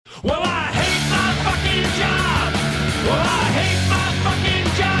Well, I hate my fucking job. Well, I hate my fucking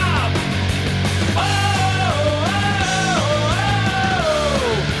job. Oh, oh,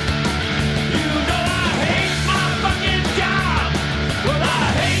 oh. You know I hate my fucking job. Well, I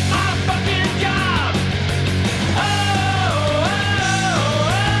hate my fucking job. Oh, oh,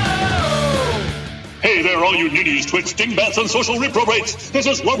 oh. Hey there, all you ninnies, twits, dingbats, and social reprobates. This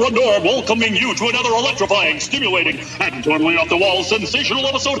is Reverend Norm welcoming you to another electrifying, stimulating, and totally off-the-wall sensational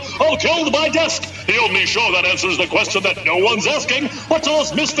episode of Killed by Desk, the only show that answers the question that no one's asking: what do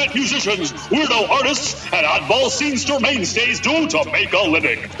us misfit musicians, weirdo artists, and oddball scenester mainstays do to make a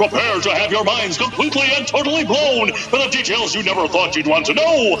living? Prepare to have your minds completely and totally blown by the details you never thought you'd want to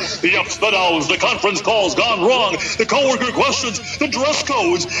know. The ups, the downs, the conference calls gone wrong, the coworker questions, the dress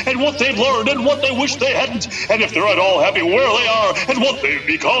codes, and what they've learned and what they wish they hadn't, and if they're at all happy where they are and what they've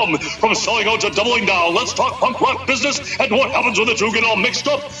become. From selling out to doubling down, let's talk punk rock business and what happens when the two get all mixed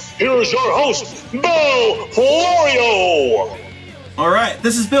up. Here's your host, Bill Florio. All right,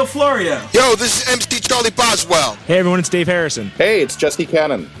 this is Bill Florio. Yo, this is MC Charlie Boswell. Hey everyone, it's Dave Harrison. Hey, it's Jesse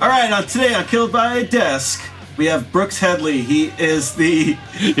Cannon. All right, today on Killed by a Desk, we have Brooks Headley. He is the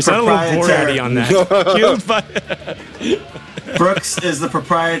You sound a little bored on that. Killed by... Brooks is the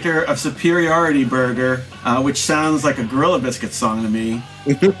proprietor of Superiority Burger, which sounds like a Gorilla Biscuit song to me.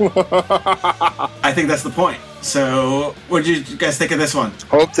 I think that's the point. So, what did you guys think of this one?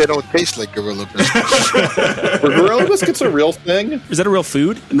 Hope they don't taste like Gorilla Biscuits. Were Gorilla Biscuits a real thing? Is that a real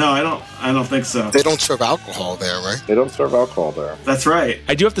food? No, I don't think so. They don't serve alcohol there, right? They don't serve alcohol there. That's right.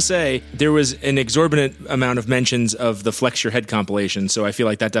 I do have to say, there was an exorbitant amount of mentions of the Flex Your Head compilation, so I feel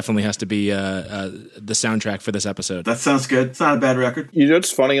like that definitely has to be the soundtrack for this episode. That sounds good. It's not a bad record. You know,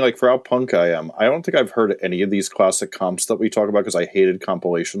 it's funny, like, for how punk I am, I don't think I've heard any of these classic comps that we talk about because I hated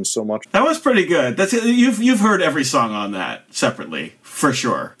compilations so much. That was pretty good. That's you've heard every song on that separately, for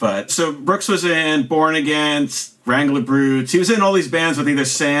sure. But so Brooks was in Born Against, Wrangler Brutes. He was in all these bands with either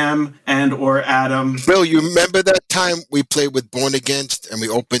Sam and or Adam. Bill, you remember that time we played with Born Against and we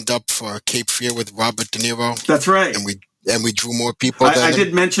opened up for Cape Fear with Robert De Niro? That's right. And we drew more people than I him?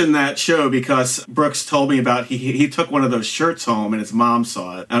 did mention that show because Brooks told me about he took one of those shirts home and his mom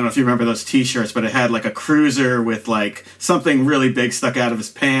saw it. I don't know if you remember those t-shirts, but it had like a cruiser with like something really big stuck out of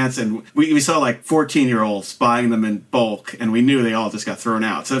his pants, and we saw like 14-year-olds buying them in bulk, and we knew they all just got thrown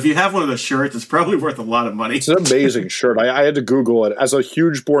out. So if you have one of those shirts, it's probably worth a lot of money. It's an amazing shirt. I had to Google it. As a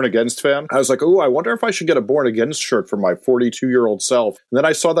huge Born Against fan, I was like, oh, I wonder if I should get a Born Against shirt for my 42-year-old self. And then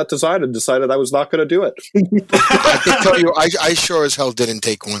I saw that design and decided I was not going to do it. I can tell you, I sure as hell didn't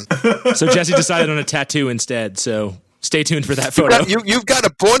take one. So Jesse decided on a tattoo instead, so stay tuned for that photo. You've got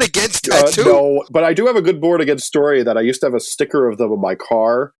a Born Against tattoo? No, but I do have a good Born Against story that I used to have a sticker of them in my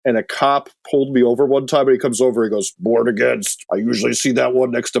car, and a cop pulled me over one time, and he comes over, he goes, Born Against. I usually see that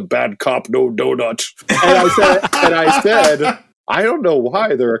one next to Bad Cop, No Donut. And I said, I don't know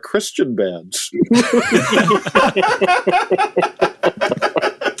why, they're a Christian band.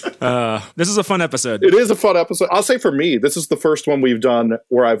 This is a fun episode. It is a fun episode. I'll say for me, this is the first one we've done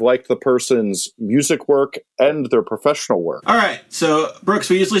where I've liked the person's music work and their professional work. All right. So, Brooks,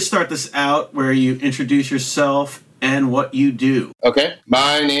 we usually start this out where you introduce yourself and what you do. Okay.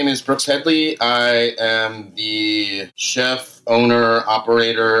 My name is Brooks Headley. I am the chef, owner,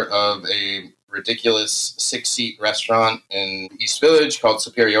 operator of a ridiculous 6-seat restaurant in East Village called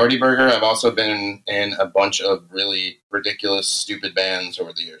Superiority Burger. I've also been in a bunch of really ridiculous, stupid bands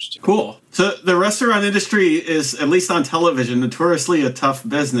over the years, too. Cool. So the restaurant industry is, at least on television, notoriously a tough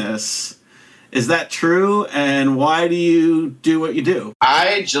business. Is that true? And why do you do what you do?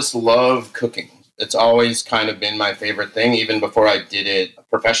 I just love cooking. It's always kind of been my favorite thing, even before I did it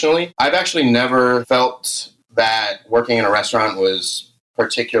professionally. I've actually never felt that working in a restaurant was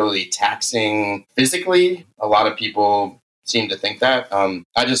particularly taxing physically. A lot of people seem to think that.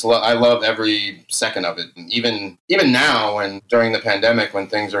 I love every second of it. And even now, and during the pandemic when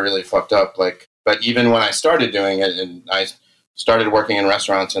things are really fucked up, but even when I started doing it and I started working in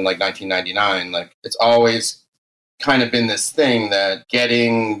restaurants in like 1999, it's always kind of been this thing that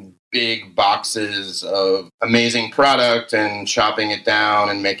getting big boxes of amazing product and chopping it down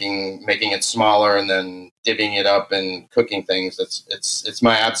and making it smaller and then divvying it up and cooking things, it's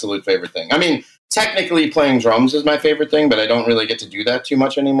my absolute favorite thing. I mean, technically playing drums is my favorite thing, but I don't really get to do that too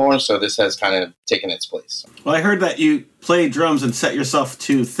much anymore, so this has kind of taken its place. Well, I heard that you play drums and set yourself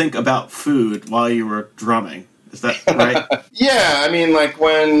to think about food while you were drumming. Is that right? Yeah, I mean,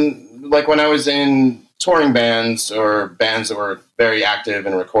 when I was in touring bands or bands that were very active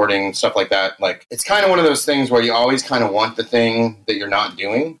and recording, stuff like that, it's kind of one of those things where you always kind of want the thing that you're not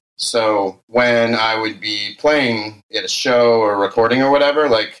doing. So when I would be playing at a show or recording or whatever,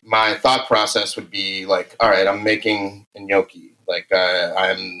 like my thought process would be like, all right, I'm making gnocchi. Like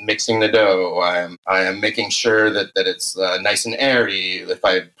I'm mixing the dough. I am making sure that it's nice and airy. If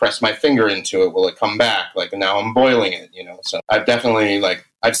I press my finger into it, will it come back? Like now I'm boiling it, you know. So I've definitely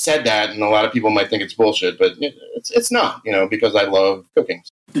I've said that, and a lot of people might think it's bullshit, but it's not, you know, because I love cooking.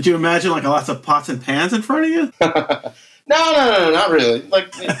 Did you imagine like lots of pots and pans in front of you? No, not really.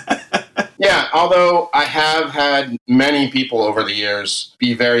 Like, yeah. Although I have had many people over the years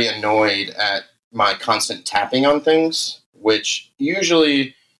be very annoyed at my constant tapping on things, which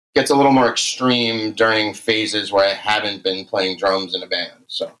usually gets a little more extreme during phases where I haven't been playing drums in a band.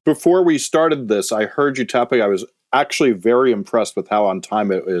 So Before we started this, I heard you tapping. I was actually very impressed with how on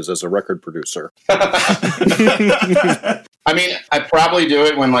time it is as a record producer. I mean, I probably do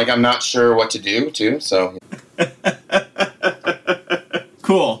it when I'm not sure what to do too. So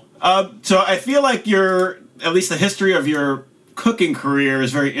Cool. So I feel like at least the history of your cooking career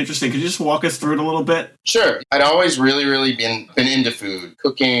is very interesting. Could you just walk us through it a little bit? Sure. I'd always really been into food,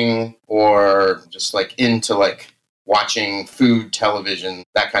 cooking, or just into watching food television,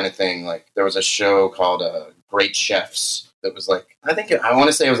 that kind of thing. Like there was a show called Great Chefs that was I want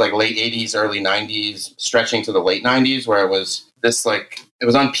to say it was late 80s, early 90s, stretching to the late 90s, where it was this it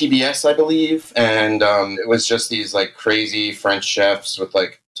was on PBS, I believe, and it was just these crazy French chefs with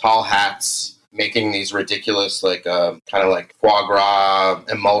tall hats making these ridiculous kind of foie gras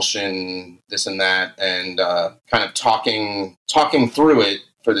emulsion, this and that, and kind of talking through it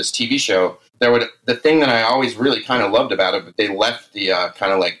for this TV show. The thing that I always really kind of loved about it, but they left the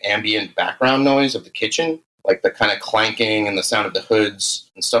kind of ambient background noise of the kitchen, like the kind of clanking and the sound of the hoods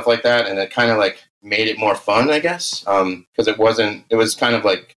and stuff like that, and it kind of made it more fun, I guess, because it was kind of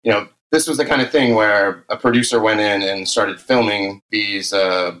this was the kind of thing where a producer went in and started filming these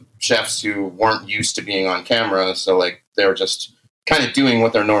chefs who weren't used to being on camera. So they were just kind of doing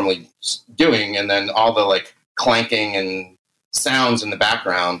what they're normally doing. And then all the clanking and sounds in the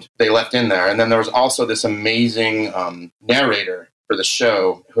background, they left in there. And then there was also this amazing narrator for the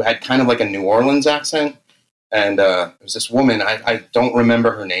show who had kind of a New Orleans accent. And it was this woman, I don't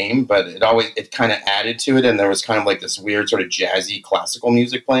remember her name, but it kind of added to it. And there was kind of this weird sort of jazzy classical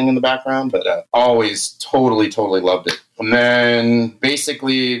music playing in the background, but always totally loved it. And then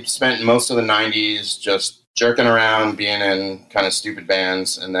basically spent most of the 90s just jerking around, being in kind of stupid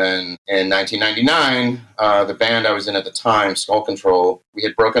bands. And then in 1999, the band I was in at the time, Skull Control, we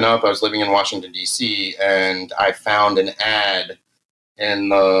had broken up. I was living in Washington, D.C., and I found an ad in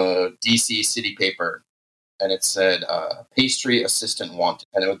the D.C. city paper. And it said, pastry assistant wanted.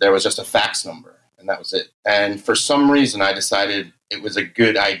 And there was just a fax number, and that was it. And for some reason, I decided it was a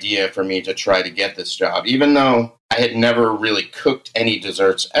good idea for me to try to get this job, even though I had never really cooked any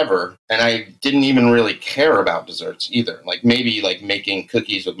desserts ever. And I didn't even really care about desserts either. Maybe making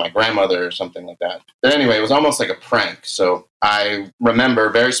cookies with my grandmother or something like that. But anyway, it was almost like a prank. So I remember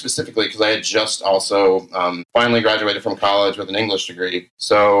very specifically, because I had just also finally graduated from college with an English degree.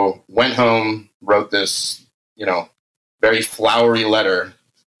 So went home, wrote this very flowery letter,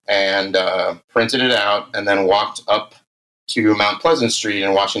 and printed it out, and then walked up to Mount Pleasant Street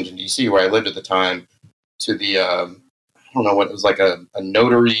in Washington, D.C., where I lived at the time, to the, I don't know what, it was a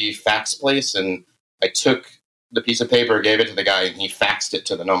notary fax place, and I took the piece of paper, gave it to the guy, and he faxed it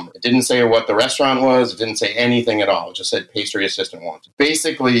to the number. It didn't say what the restaurant was. It didn't say anything at all. It just said pastry assistant wanted.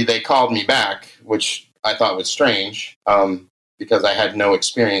 Basically, they called me back, which I thought was strange, because I had no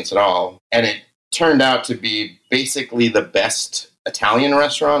experience at all, and it turned out to be basically the best Italian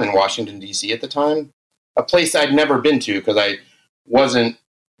restaurant in Washington, D.C. at the time. A place I'd never been to because I wasn't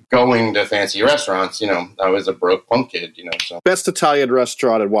going to fancy restaurants. I was a broke punk kid, so. Best Italian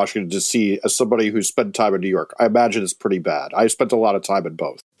restaurant in Washington, D.C. as somebody who spent time in New York. I imagine it's pretty bad. I spent a lot of time in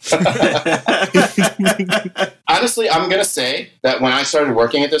both. Honestly, I'm going to say that when I started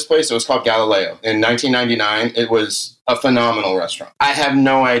working at this place, it was called Galileo. In 1999, it was a phenomenal restaurant. I have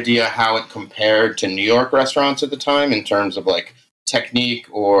no idea how it compared to New York restaurants at the time in terms of technique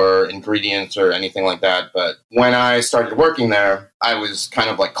or ingredients or anything like that. But when I started working there, I was kind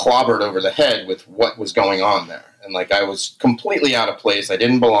of clobbered over the head with what was going on there. And I was completely out of place. I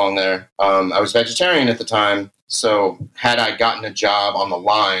didn't belong there. I was vegetarian at the time. So had I gotten a job on the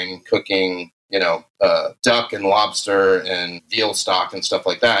line cooking, duck and lobster and veal stock and stuff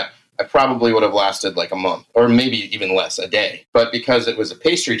like that, I probably would have lasted a month or maybe even less, a day. But because it was a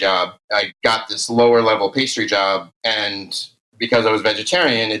pastry job, I got this lower level pastry job, and because I was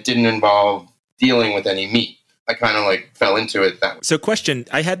vegetarian, it didn't involve dealing with any meat. I kind of like fell into it that way. So question,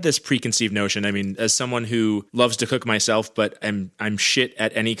 I had this preconceived notion. I mean, as someone who loves to cook myself, but I'm shit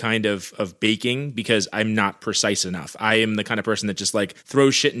at any kind of baking because I'm not precise enough. I am the kind of person that just like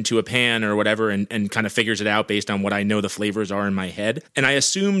throws shit into a pan or whatever and kind of figures it out based on what I know the flavors are in my head. And I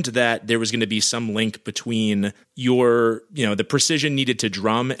assumed that there was going to be some link between your, the precision needed to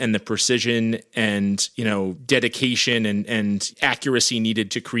drum and the precision and, dedication and accuracy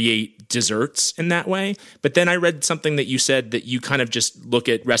needed to create desserts in that way. But then I read something that you said that you kind of just look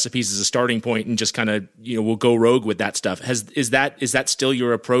at recipes as a starting point and just kind of, will go rogue with that stuff. Is that still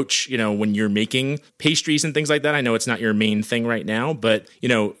your approach, when you're making pastries and things like that? I know it's not your main thing right now, but,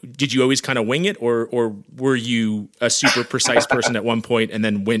 did you always kind of wing it or were you a super precise person at one point and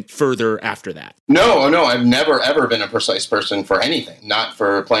then went further after that? No, I've never, ever been a precise person for anything, not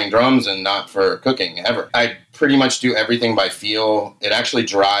for playing drums and not for cooking, ever. I pretty much do everything by feel. It actually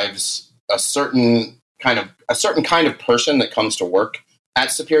drives a certain kind of person that comes to work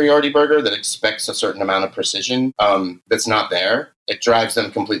at Superiority Burger that expects a certain amount of precision that's not there. It drives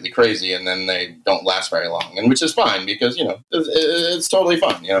them completely crazy, and then they don't last very long, and which is fine because it's totally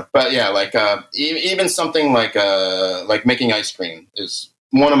fun, But yeah, like even something like making ice cream is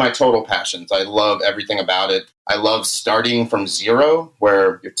one of my total passions. I love everything about it. I love starting from zero,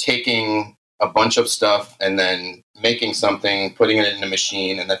 where you're taking a bunch of stuff and then making something, putting it in a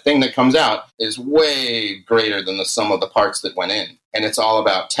machine, and the thing that comes out is way greater than the sum of the parts that went in. And it's all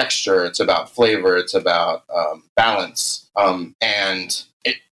about texture, it's about flavor, it's about balance, and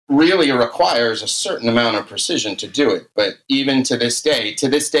it really requires a certain amount of precision to do it. But even to this day,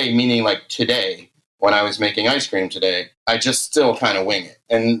 meaning like today, when I was making ice cream today, I just still kind of wing it.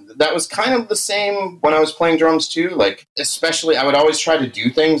 And that was kind of the same when I was playing drums too. Like, especially, I would always try to do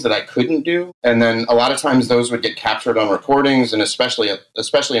things that I couldn't do. And then a lot of times those would get captured on recordings, and especially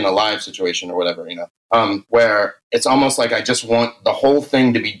in a live situation or whatever, where it's almost like I just want the whole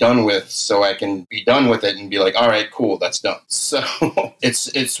thing to be done with so I can be done with it and be like, all right, cool, that's done. So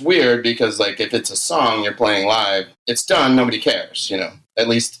it's weird because like if it's a song you're playing live, it's done, nobody cares, at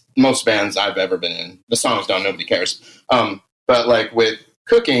least most bands I've ever been in, the song's done, nobody cares. But like with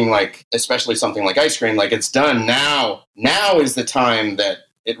cooking, like especially something like ice cream, like it's done now. Now is the time that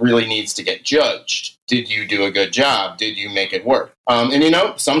it really needs to get judged. Did you do a good job? Did you make it work?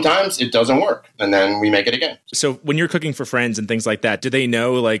 And sometimes it doesn't work, and then we make it again. So when you're cooking for friends and things like that, do they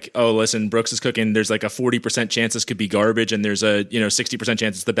know like, oh, listen, Brooks is cooking, there's like a 40% chance this could be garbage, and there's a 60%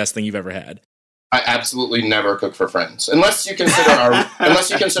 chance it's the best thing you've ever had? I absolutely never cook for friends, unless you consider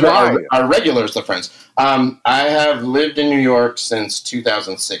our regulars the friends. I have lived in New York since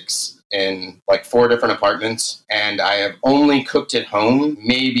 2006 in like 4 different apartments, and I have only cooked at home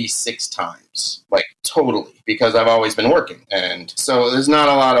maybe 6 times, like totally, because I've always been working. And so there's not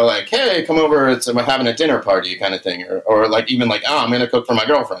a lot of like, hey, come over, I'm having a dinner party kind of thing, or like even like, oh, I'm going to cook for my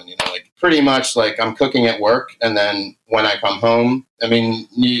girlfriend, like pretty much like I'm cooking at work, and then when I come home, I mean,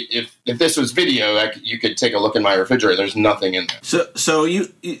 if this was video, you could take a look in my refrigerator. There's nothing in there. So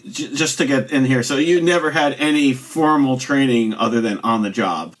you just to get in here. So you never had any formal training other than on the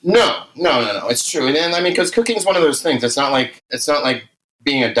job? No. It's true, and I mean, because cooking is one of those things. It's not like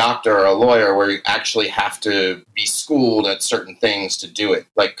being a doctor or a lawyer where you actually have to be schooled at certain things to do it.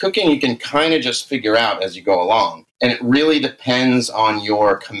 Like cooking, you can kind of just figure out as you go along, and it really depends on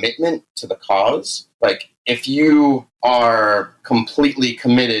your commitment to the cause. Like, if you are completely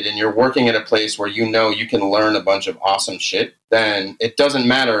committed and you're working at a place where you can learn a bunch of awesome shit, then it doesn't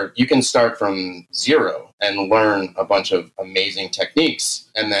matter. You can start from zero and learn a bunch of amazing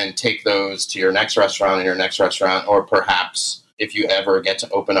techniques and then take those to your next restaurant or perhaps if you ever get to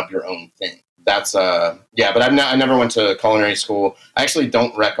open up your own thing. That's but I never went to culinary school. I actually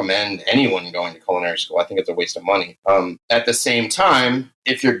don't recommend anyone going to culinary school. I think it's a waste of money. At the same time,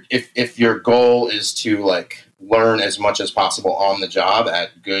 if your goal is to like learn as much as possible on the job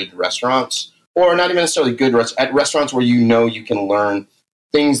at good restaurants, or not even necessarily good at restaurants where you can learn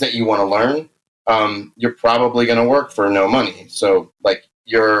things that you want to learn, you're probably going to work for no money. So like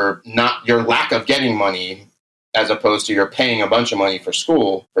your lack of getting money, as opposed to you're paying a bunch of money for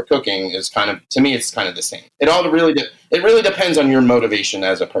school for cooking, is kind of, to me, it's kind of the same. It really depends on your motivation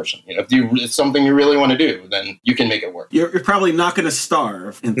as a person. If it's something you really want to do, then you can make it work. You're probably not going to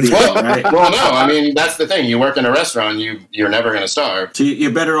starve in theory, right? Well, no. I mean, that's the thing. You work in a restaurant, you're never going to starve. So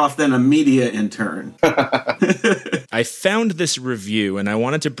you're better off than a media intern. I found this review, and I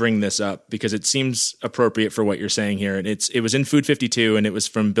wanted to bring this up because it seems appropriate for what you're saying here. And it was in Food 52, and it was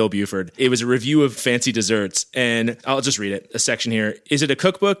from Bill Buford. It was a review of fancy desserts, and I'll just read it. A section here. Is it a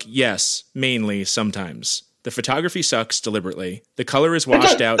cookbook? Yes, mainly, sometimes. The photography sucks deliberately. The color is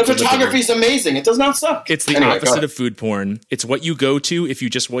washed out. The photography's amazing. It does not suck. It's the opposite of food porn. It's what you go to if you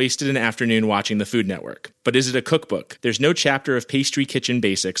just wasted an afternoon watching the Food Network. But is it a cookbook? There's no chapter of pastry kitchen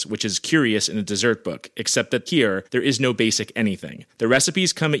basics, which is curious in a dessert book, except that here, there is no basic anything. The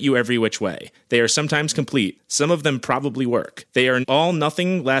recipes come at you every which way. They are sometimes complete. Some of them probably work. They are all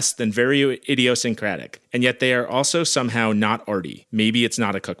nothing less than very idiosyncratic. And yet they are also somehow not arty. Maybe it's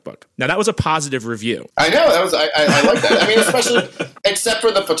not a cookbook. Now, that was a positive review. I know. I like that. I mean, especially, except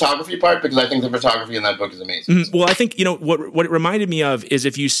for the photography part, because I think the photography in that book is amazing. Well, I think, what it reminded me of is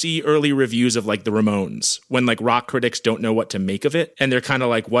if you see early reviews of, like, the Ramones, when, like, rock critics don't know what to make of it, and they're kind of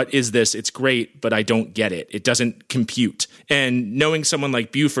like, what is this? It's great, but I don't get it. It doesn't compute. And knowing someone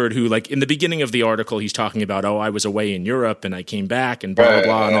like Buford, who, like, in the beginning of the article, he's talking about, I was away in Europe, and I came back, and blah, blah,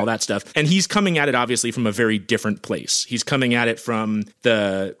 blah, and all that stuff. And he's coming at it, obviously, from a very different place. He's coming at it from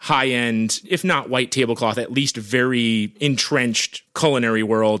the high-end, if not white tablecloth, at least very entrenched culinary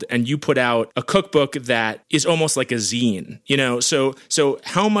world, and you put out a cookbook that is almost like a zine, so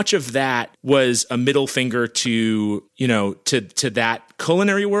how much of that was a middle finger to that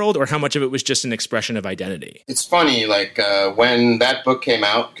culinary world, or how much of it was just an expression of identity? It's funny, like when that book came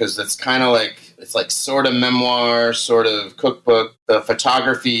out, because it's kind of like, it's like sort of memoir, sort of cookbook. The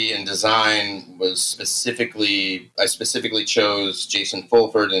photography and design was I specifically chose Jason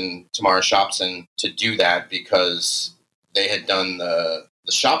Fulford and Tamara Shopson to do that because they had done the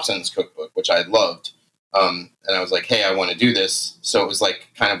Shopsons cookbook, which I loved. And I was like, hey, I want to do this. So it was like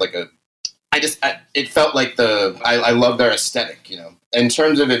kind of like it felt like I love their aesthetic, in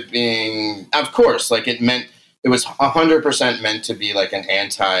terms of it being, of course, like it was 100% meant to be like an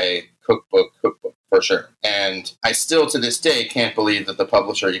anti-cookbook for sure. And I still to this day can't believe that the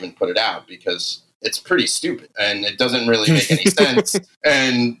publisher even put it out because it's pretty stupid and it doesn't really make any sense.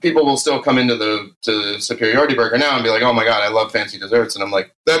 And people will still come into the Superiority Burger now and be like, oh my God, I love fancy desserts. And I'm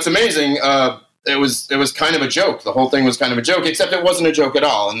like, that's amazing. It was kind of a joke. The whole thing was kind of a joke, except it wasn't a joke at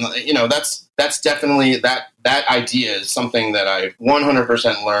all. And, that's definitely that idea is something that I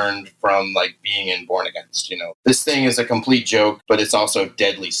 100% learned from like being in Born Against. This thing is a complete joke, but it's also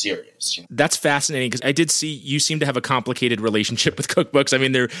deadly serious. That's fascinating because I did see you seem to have a complicated relationship with cookbooks. I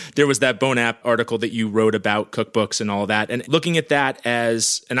mean, there was that Bone App article that you wrote about cookbooks and all of that, and looking at that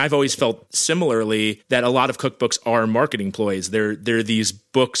and I've always felt similarly that a lot of cookbooks are marketing ploys. They're these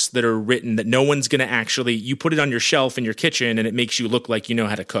books that are written that no one's going to actually. You put it on your shelf in your kitchen, and it makes you look like you know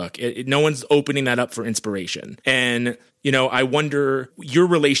how to cook. No one's opening that up for inspiration. And I wonder your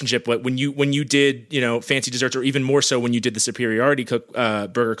relationship when you did fancy desserts, or even more so when you did the Superiority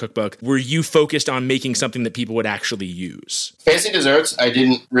Burger Cookbook. Were you focused on making something that people would actually use? Fancy desserts, I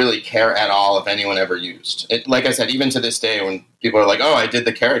didn't really care at all if anyone ever used it. Like I said, even to this day, when people are like, "Oh, I did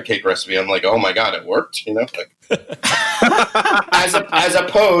the carrot cake recipe," I'm like, "Oh my God, it worked!" As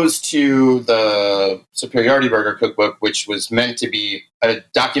opposed to the Superiority Burger Cookbook, which was meant to be a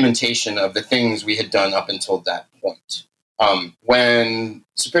documentation of the things we had done up until that point. When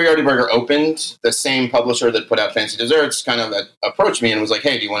Superiority Burger opened, the same publisher that put out Fancy Desserts kind of approached me and was like,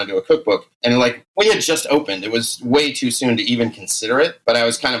 hey, do you want to do a cookbook? And like, we had just opened. It was way too soon to even consider it, but I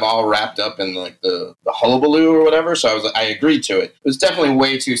was kind of all wrapped up in like the hullabaloo or whatever. So I agreed to it. It was definitely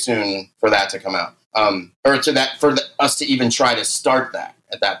way too soon for that to come out. Us to even try to start that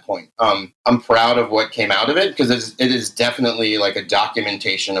at that point. I'm proud of what came out of it because it is definitely like a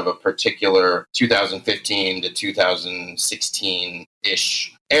documentation of a particular 2015 to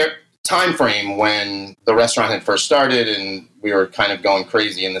 2016-ish time frame when the restaurant had first started and we were kind of going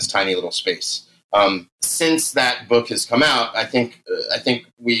crazy in this tiny little space. Since that book has come out, I think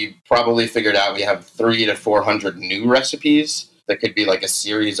we probably figured out we have 300 to 400 new recipes that could be like a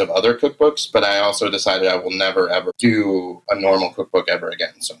series of other cookbooks, but I also decided I will never, ever do a normal cookbook ever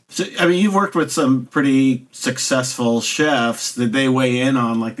again. So I mean, you've worked with some pretty successful chefs. Did they weigh in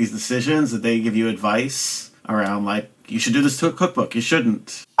on like these decisions? Did they give you advice around like, you should do this to a cookbook, you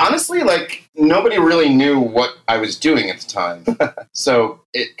shouldn't? Honestly, like nobody really knew what I was doing at the time. So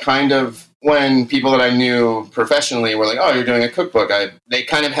it kind of, when people that I knew professionally were like, oh, you're doing a cookbook, they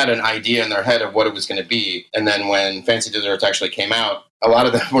kind of had an idea in their head of what it was going to be. And then when Fancy Desserts actually came out, a lot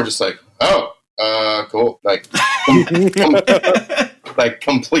of them were just like, oh, cool. Like, like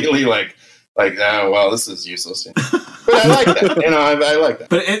completely like, oh, well, this is useless. But I like that. I like that.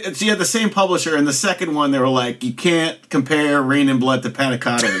 But so you had the same publisher, and the second one, they were like, you can't compare Rain and Blood to Panna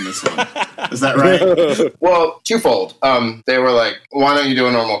Cotta in this one. Is that right? Well, twofold. They were like, why don't you do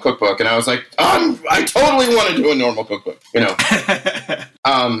a normal cookbook? And I was like, I totally want to do a normal cookbook,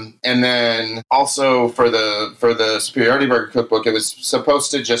 And then also for the Superiority Burger Cookbook, it was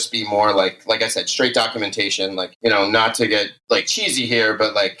supposed to just be more like I said, straight documentation, like, you know, not to get like cheesy here,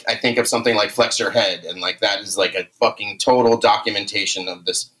 but like I think of something like Flex Your Head, and like that is like a fucking total documentation of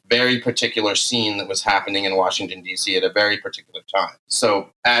this very particular scene that was happening in Washington, D.C. at a very particular time. So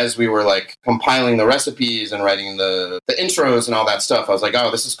as we were like compiling the recipes and writing the intros and all that stuff, I was like,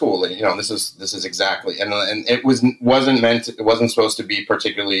 oh, this is cool. You know, this is exactly. And it wasn't supposed to be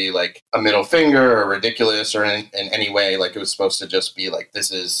particularly like a middle finger or ridiculous or in any way. Like it was supposed to just be like,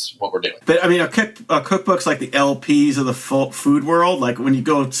 this is what we're doing. But I mean, a cookbook's like the LPs of the food world. Like when you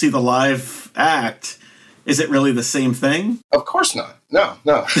go see the live act, is it really the same thing? Of course not. No.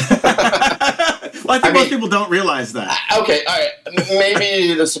 Well, I think most people don't realize that. Okay, all right.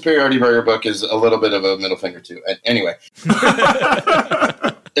 Maybe the Superiority Burger book is a little bit of a middle finger too. Anyway.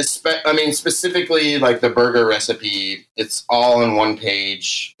 Specifically like the burger recipe, it's all on one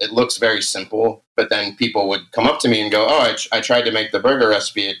page. It looks very simple, but then people would come up to me and go, oh, I tried to make the burger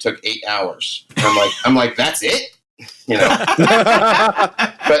recipe. It took 8 hours. And I'm like, that's it? You know,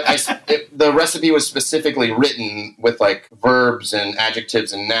 but the recipe was specifically written with like verbs and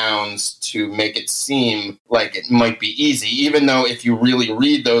adjectives and nouns to make it seem like it might be easy, even though if you really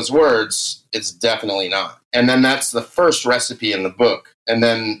read those words, it's definitely not. And then that's the first recipe in the book. And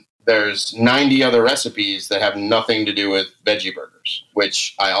then there's 90 other recipes that have nothing to do with veggie burgers,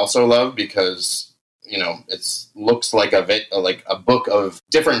 which I also love because, you know, it looks like a book of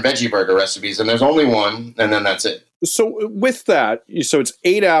different veggie burger recipes, and there's only one, and then that's it. So with that, so it's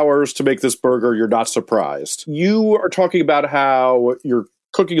 8 hours to make this burger. You're not surprised. You are talking about how your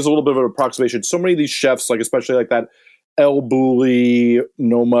cooking is a little bit of an approximation. So many of these chefs, like especially like that El Bulli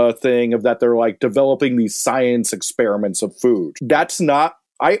Noma thing of that they're like developing these science experiments of food. That's not,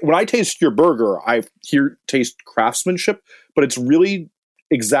 when I taste your burger, I taste craftsmanship, but it's really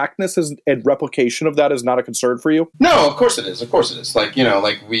exactness and replication of that is not a concern for you? No, of course it is. Of course it is. Like, you know,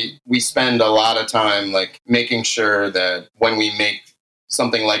 like we spend a lot of time like making sure that when we make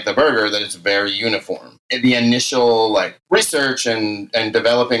something like the burger, that it's very uniform. And the initial like research and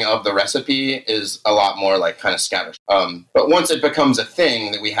developing of the recipe is a lot more like kind of scattered. But once it becomes a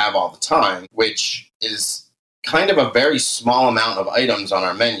thing that we have all the time, which is kind of a very small amount of items on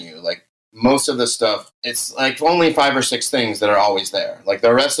our menu, like most of the stuff, it's like only 5 or 6 things that are always there. Like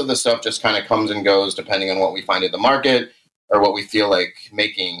the rest of the stuff just kind of comes and goes depending on what we find at the market or what we feel like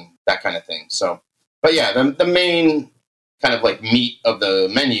making, that kind of thing. So, but yeah, the main kind of like meat of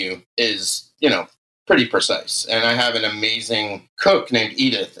the menu is, you know, pretty precise. And I have an amazing cook named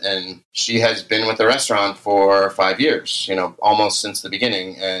Edith, and she has been with the restaurant for 5 years, you know, almost since the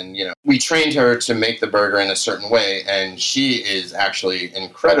beginning. And, you know, we trained her to make the burger in a certain way, and she is actually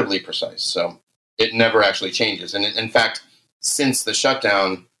incredibly precise. So it never actually changes. And in fact, since the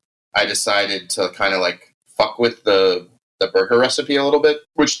shutdown, I decided to kind of like fuck with the burger recipe a little bit,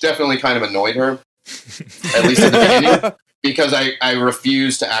 which definitely kind of annoyed her, at least at the beginning. Because I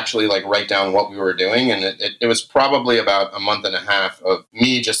refused to actually like write down what we were doing, and it was probably about a month and a half of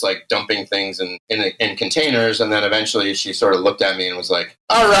me just like dumping things in containers, and then eventually she sort of looked at me and was like,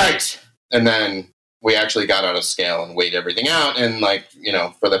 "All right," and then we actually got out of scale and weighed everything out, and like, you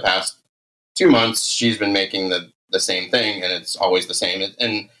know, for the past 2 months she's been making the same thing, and it's always the same,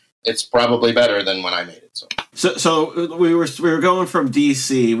 and it's probably better than when I made it. So we were going from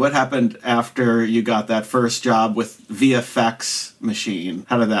DC. What happened after you got that first job with VFX Machine?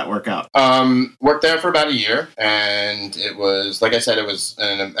 How did that work out? Worked there for about a year, and it was, like I said, it was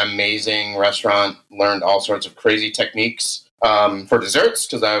an amazing restaurant. Learned all sorts of crazy techniques for desserts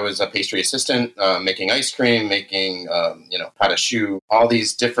because I was a pastry assistant, making ice cream, making pâte à choux, all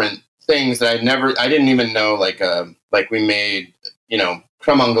these different things that I didn't even know. Like we made, you know,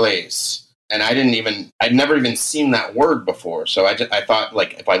 crème anglaise, and I'd never even seen that word before. So I thought,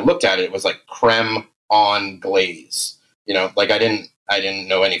 like, if I looked at it, it was like crème on glaze, you know, like I didn't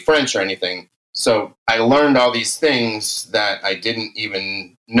know any French or anything. So I learned all these things that I didn't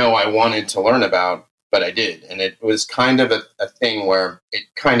even know I wanted to learn about, but I did. And it was kind of a thing where it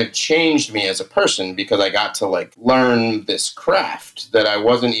kind of changed me as a person because I got to like learn this craft that I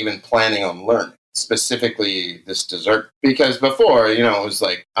wasn't even planning on learning. Specifically this dessert, because before, you know, it was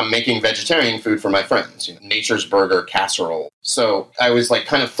like I'm making vegetarian food for my friends, you know, Nature's Burger casserole. So I was like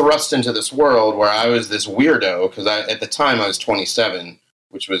kind of thrust into this world where I was this weirdo because at the time I was 27,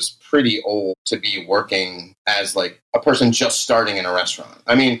 which was pretty old to be working as like a person just starting in a restaurant.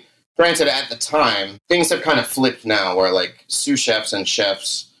 I mean, granted, at the time things have kind of flipped now where like sous chefs and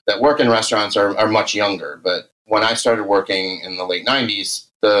chefs that work in restaurants are much younger, but when I started working in the late 90s,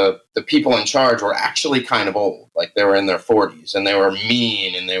 the people in charge were actually kind of old. Like they were in their 40s and they were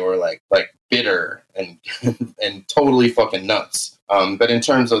mean and they were like bitter and and totally fucking nuts. But in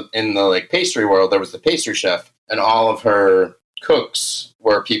terms of in the like pastry world, there was the pastry chef and all of her cooks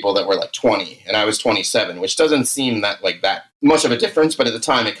were people that were like 20 and I was 27, which doesn't seem that like that much of a difference, but at the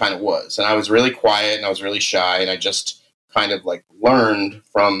time it kind of was. And I was really quiet and I was really shy and I just kind of like learned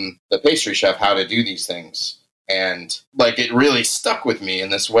from the pastry chef how to do these things. And like it really stuck with me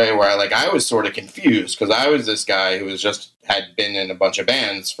in this way where I was sort of confused because I was this guy who was just had been in a bunch of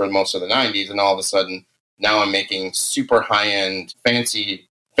bands for most of the 90s and all of a sudden now I'm making super high-end fancy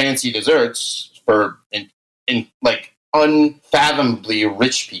desserts for in like unfathomably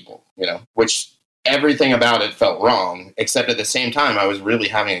rich people, you know, which everything about it felt wrong, except at the same time I was really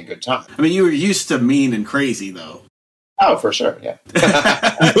having a good time. I mean, you were used to mean and crazy though. Oh, for sure, yeah.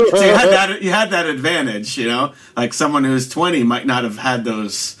 So you had that advantage, you know? Like someone who's 20 might not have had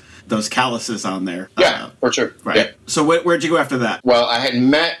those calluses on there. Yeah, for sure. Right. Yeah. So where'd you go after that? Well, I had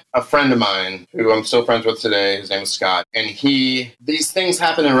met a friend of mine who I'm still friends with today. His name was Scott. And these things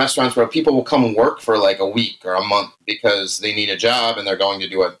happen in restaurants where people will come work for like a week or a month because they need a job and they're going to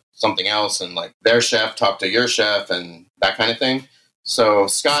do something else. And like their chef talked to your chef and that kind of thing. So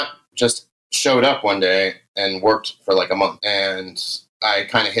Scott just showed up one day and worked for like a month. And I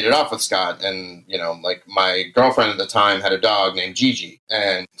kind of hit it off with Scott. And, you know, like my girlfriend at the time had a dog named Gigi.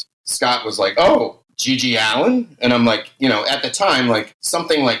 And Scott was like, oh, Gigi Allen? And I'm like, you know, at the time, like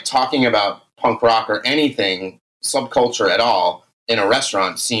something like talking about punk rock or anything, subculture at all in a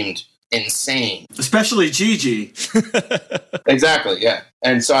restaurant seemed insane. Especially Gigi. Exactly, yeah.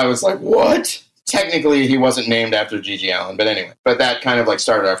 And so I was like, what? Technically, he wasn't named after Gigi Allen, but anyway. But that kind of like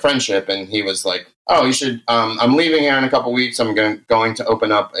started our friendship, and he was like, oh, you should, I'm leaving here in a couple weeks. I'm going to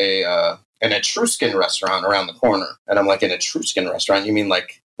open up an Etruscan restaurant around the corner. And I'm like, an Etruscan restaurant? You mean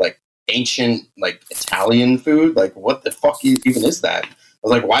like ancient, like Italian food? Like, what the fuck even is that? I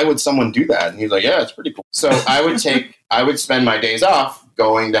was like, why would someone do that? And he's like, yeah, it's pretty cool. So I would spend my days off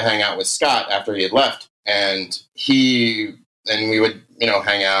going to hang out with Scott after he had left. And we would, you know,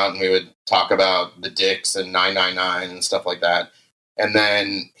 hang out and we would talk about the Dicks and 999 and stuff like that. And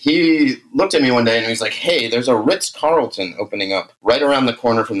then he looked at me one day and he's like, hey, there's a Ritz-Carlton opening up right around the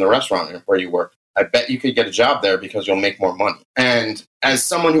corner from the restaurant where you work. I bet you could get a job there because you'll make more money. And as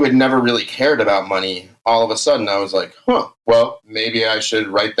someone who had never really cared about money, all of a sudden I was like, well, maybe I should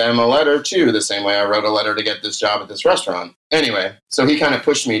write them a letter too, the same way I wrote a letter to get this job at this restaurant. Anyway, so he kind of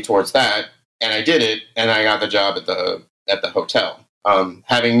pushed me towards that, and I did it, and I got the job at the hotel,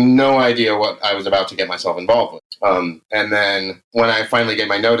 having no idea what I was about to get myself involved with. And then when I finally gave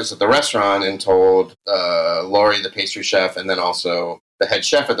my notice at the restaurant and told Lori, the pastry chef, and then also the head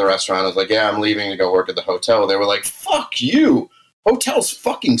chef at the restaurant, I was like, yeah, I'm leaving to go work at the hotel. They were like, fuck you. Hotels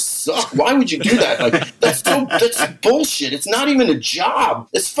fucking suck. Why would you do that? Like, that's bullshit. It's not even a job.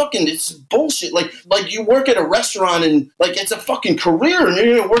 It's bullshit. Like you work at a restaurant and like it's a fucking career and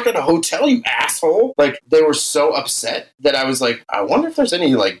you're gonna work at a hotel, you asshole. Like they were so upset that I was like, I wonder if there's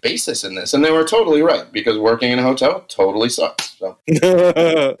any like basis in this. And they were totally right because working in a hotel totally sucks. So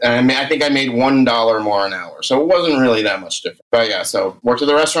and I think I made $1 more an hour. So it wasn't really that much different. But yeah, so worked at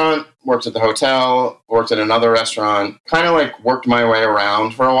the restaurant, worked at the hotel, worked at another restaurant, kind of like worked my way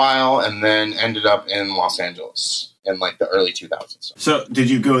around for a while, and then ended up in Los Angeles in like the early 2000s. So did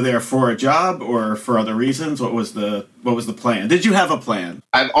you go there for a job or for other reasons? What was the plan? Did you have a plan?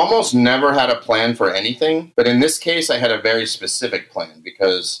 I've almost never had a plan for anything, but in this case, I had a very specific plan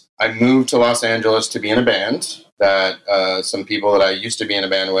because I moved to Los Angeles to be in a band that some people that I used to be in a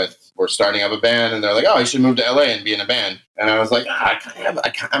band with were starting up a band, and they're like, oh, you should move to LA and be in a band. And I was like,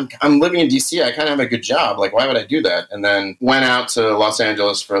 I'm living in DC. I kind of have a good job. Like, why would I do that? And then went out to Los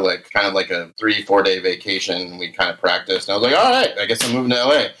Angeles for like kind of like a 3-4 day vacation. We kind of practiced. And I was like, all right, I guess I'm moving to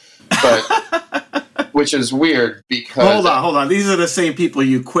LA. But which is weird because Hold on. These are the same people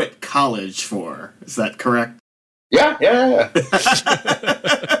you quit college for. Is that correct? Yeah.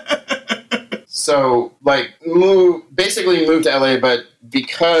 So, like, basically moved to LA, but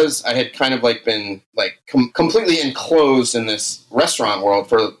because I had kind of, like, been, like, completely enclosed in this restaurant world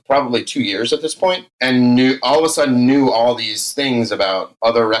for probably 2 years at this point, and all of a sudden knew all these things about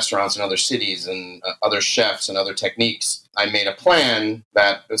other restaurants in other cities and other chefs and other techniques, I made a plan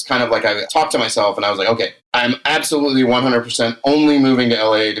that was kind of like I talked to myself, and I was like, okay, I'm absolutely 100% only moving to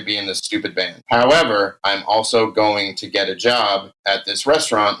LA to be in this stupid band. However, I'm also going to get a job at this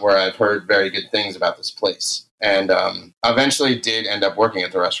restaurant where I've heard very good things about this place. And eventually did end up working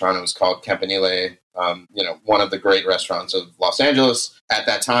at the restaurant. It was called Campanile, one of the great restaurants of Los Angeles at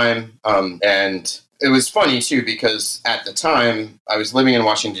that time. And it was funny too, because at the time I was living in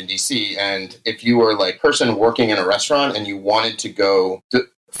Washington, D.C., and if you were like person working in a restaurant and you wanted to go to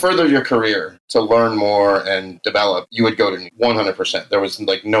further your career to learn more and develop, you would go to 100%. There was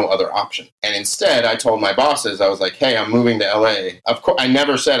like no other option. And instead, I told my bosses, I was like, hey, I'm moving to LA. Of course, I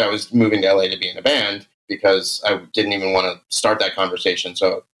never said I was moving to LA to be in a band, because I didn't even want to start that conversation.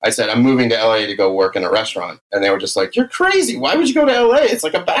 So I said, I'm moving to LA to go work in a restaurant. And they were just like, you're crazy. Why would you go to LA? It's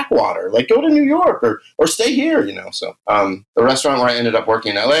like a backwater. Like, go to New York or stay here, you know? So the restaurant where I ended up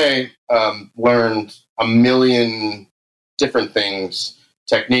working in LA, learned a million different things,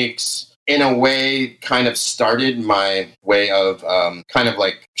 techniques, in a way kind of started my way of kind of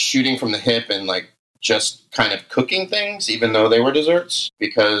like shooting from the hip and like just kind of cooking things, even though they were desserts,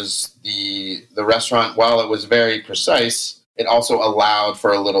 because the restaurant, while it was very precise, it also allowed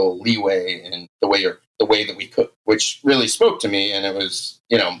for a little leeway in the way that we cook, which really spoke to me. And it was,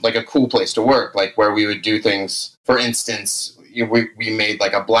 you know, like a cool place to work, like where we would do things. For instance, we made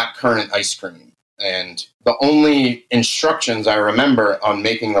like a blackcurrant ice cream. And the only instructions I remember on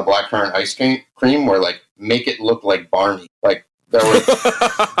making the blackcurrant ice cream were like, make it look like Barney. Like, there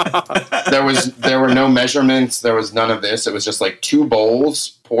were no measurements. There was none of this. It was just like 2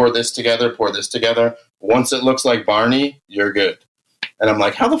 bowls, pour this together. Once it looks like Barney, you're good. And I'm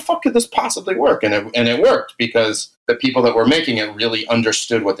like, how the fuck could this possibly work? And it worked, because the people that were making it really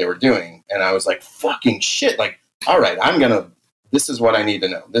understood what they were doing. And I was like, fucking shit. Like, all right, this is what I need to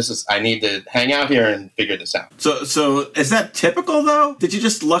know. I need to hang out here and figure this out. So is that typical, though? Did you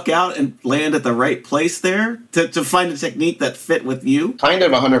just luck out and land at the right place there to find a technique that fit with you? Kind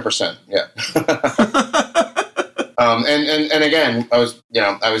of 100%, yeah. And again, I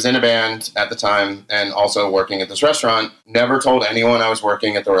was in a band at the time and also working at this restaurant. Never told anyone I was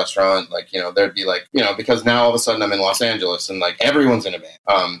working at the restaurant. Like, you know, there'd be like, you know, because now all of a sudden I'm in Los Angeles and like everyone's in a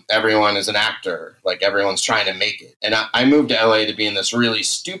band. Everyone is an actor. Like, everyone's trying to make it. And I moved to LA to be in this really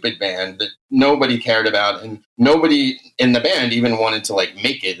stupid band that nobody cared about, and nobody in the band even wanted to like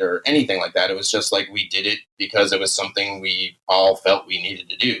make it or anything like that. It was just like, we did it because it was something we all felt we needed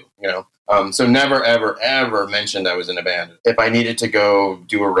to do, you know? So never, ever, ever mentioned I was in a band. If I needed to go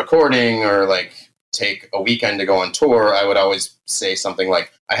do a recording or like take a weekend to go on tour, I would always say something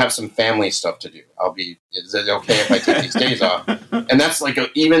like, I have some family stuff to do. Is it okay if I take these days off? And that's like,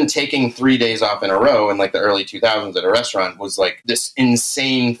 even taking 3 days off in a row in like the early 2000s at a restaurant was like this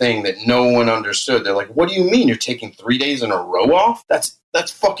insane thing that no one understood. They're like, what do you mean you're taking 3 days in a row off? That's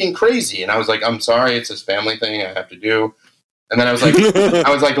fucking crazy. And I was like, I'm sorry, it's this family thing I have to do. And then I was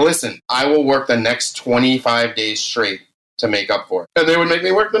like, listen, I will work the next 25 days straight to make up for it. And they would make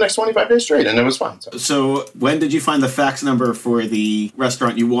me work the next 25 days straight, and it was fine. So when did you find the fax number for the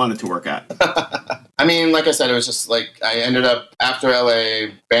restaurant you wanted to work at? I mean, like I said, it was just like, I ended up, after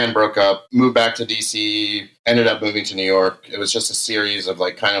LA, band broke up, moved back to DC, ended up moving to New York. It was just a series of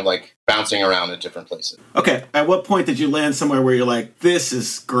like, kind of like bouncing around at different places. Okay. At what point did you land somewhere where you're like, this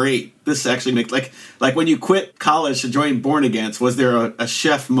is great? This actually makes, like when you quit college to join Born Against, was there a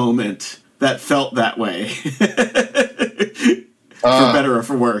chef moment that felt that way? For better or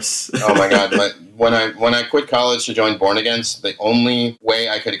for worse. Oh my God. When I quit college to join Born Against, the only way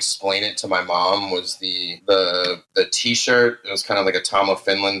I could explain it to my mom was the t-shirt. It was kind of like a Tom of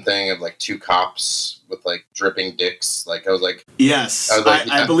Finland thing of like 2 cops with like dripping dicks. Like, I was like, yes,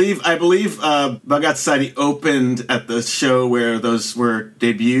 I believe Bug Out Society opened at the show where those were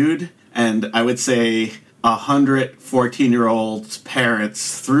debuted, and I would say 100 14-year-olds'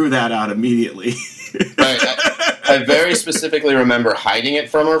 parents threw that out immediately. Right. I very specifically remember hiding it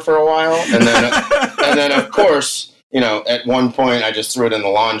from her for a while, and then of course, you know, at one point I just threw it in the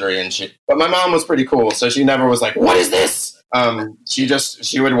laundry, but my mom was pretty cool, so she never was like, "What is this?"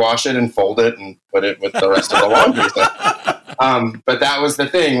 She would wash it and fold it and put it with the rest of the laundry stuff. But that was the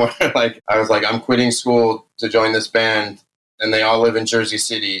thing where like I was like, I'm quitting school to join this band, and they all live in Jersey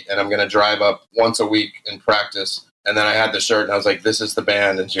City, and I'm going to drive up once a week and practice. And then I had the shirt, and I was like, this is the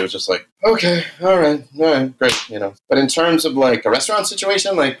band. And she was just like, okay, all right, great, you know. But in terms of, like, a restaurant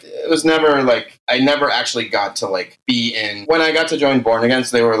situation, like, it was never, like, I never actually got to, like, be in. When I got to join Born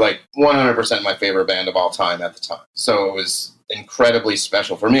Against, they were, like, 100% my favorite band of all time at the time. So it was incredibly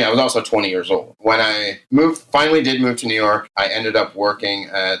special for me. I was also 20 years old. When I finally did move to New York, I ended up working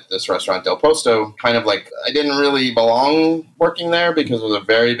at this restaurant, Del Posto. Kind of like, I didn't really belong working there because it was a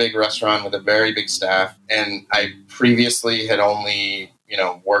very big restaurant with a very big staff. And I previously had only, you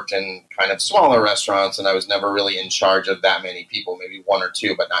know, worked in kind of smaller restaurants, and I was never really in charge of that many people, maybe 1 or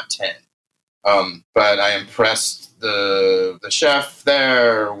 2, but not 10. But I impressed the chef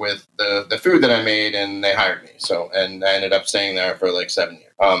there with the food that I made, and they hired me. And I ended up staying there for like 7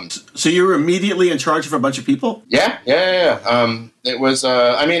 years. So you were immediately in charge of a bunch of people? Yeah. It was.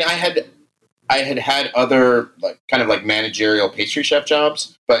 I mean, I had other kind of managerial pastry chef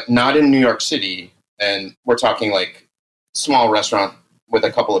jobs, but not in New York City. And we're talking small restaurant with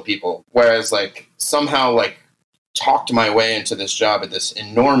a couple of people. Whereas somehow talked my way into this job at this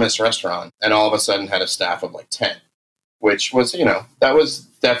enormous restaurant, and all of a sudden had a staff of 10, which was that was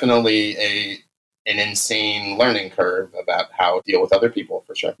definitely an insane learning curve about how to deal with other people,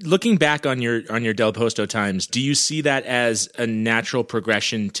 for sure. Looking back on your Del Posto times, do you see that as a natural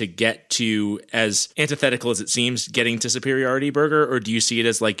progression to get to, as antithetical as it seems, getting to Superiority Burger, or do you see it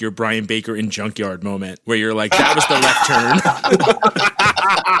as your Brian Baker in Junkyard moment, where you're that was the left turn?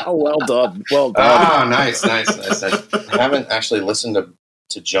 Well done. Oh, nice. I haven't actually listened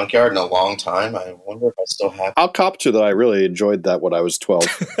to Junkyard in a long time. I wonder if I still have. I'll cop to that. I really enjoyed that when I was 12.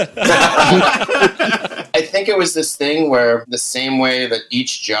 I think it was this thing where the same way that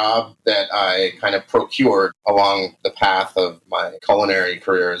each job that I kind of procured along the path of my culinary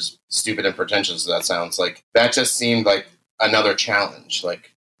career, as stupid and pretentious as that sounds, that just seemed like another challenge.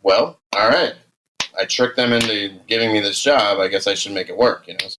 Well, all right, I tricked them into giving me this job. I guess I should make it work,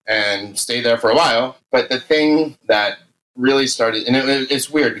 and stay there for a while. But the thing that really started, and it's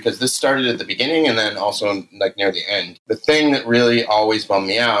weird because this started at the beginning and then also near the end. The thing that really always bummed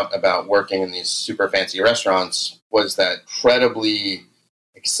me out about working in these super fancy restaurants was that incredibly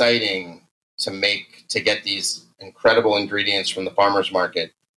exciting to get these incredible ingredients from the farmer's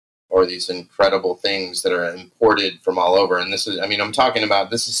market, or these incredible things that are imported from all over. And this is, I'm talking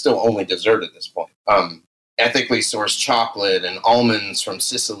about, this is still only dessert at this point. Ethically sourced chocolate and almonds from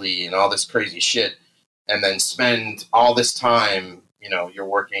Sicily and all this crazy shit. And then spend all this time, you're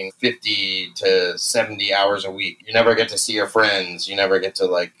working 50 to 70 hours a week. You never get to see your friends. You never get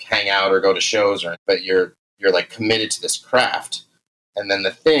to hang out or go to shows, but you're committed to this craft. And then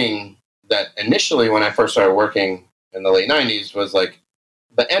the thing that initially, when I first started working in the late 90s, was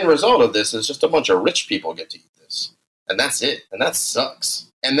the end result of this is just a bunch of rich people get to eat this. And that's it. And that sucks.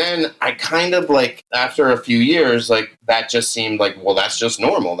 And then I kind of after a few years, that just seemed well, that's just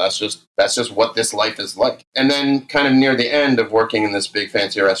normal. That's just what this life is like. And then kind of near the end of working in this big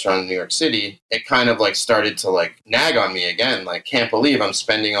fancy restaurant in New York City, it kind of started to nag on me again. Can't believe I'm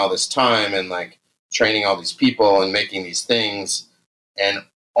spending all this time and training all these people and making these things, and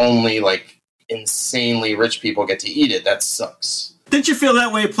only insanely rich people get to eat it. That sucks. Didn't you feel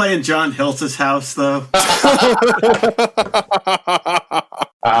that way playing John Hiltz's house, though?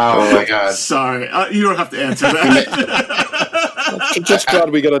 Oh, my God. Sorry. You don't have to answer that. I'm just glad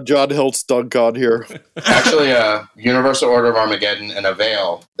we got a John Hiltz dunk on here. Actually, Universal Order of Armageddon and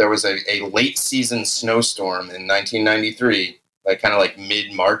Avail, there was a late season snowstorm in 1993, kind of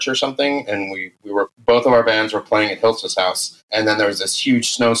mid-March or something, and we were, both of our bands were playing at Hiltz's house, and then there was this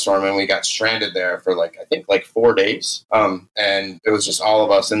huge snowstorm, and we got stranded there for I think 4 days, and it was just all of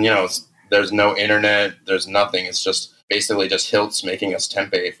us, and there's no internet, there's nothing, it's just basically just Hiltz making us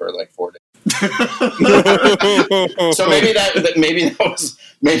tempeh for 4 days. So maybe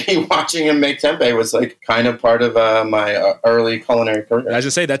watching him make tempeh was kind of part of my early culinary career. I was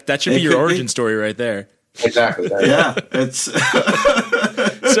just say that should be your origin story right there. Exactly. Yeah, it's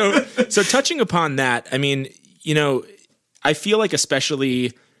so touching upon that, I feel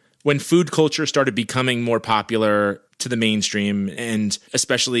especially when food culture started becoming more popular to the mainstream, and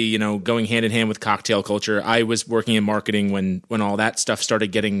especially, going hand in hand with cocktail culture. I was working in marketing when all that stuff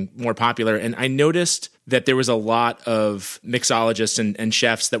started getting more popular. And I noticed that there was a lot of mixologists and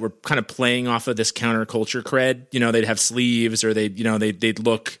chefs that were kind of playing off of this counterculture cred. They'd have sleeves, or they'd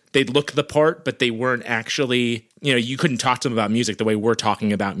look the part, but they weren't actually, you couldn't talk to them about music the way we're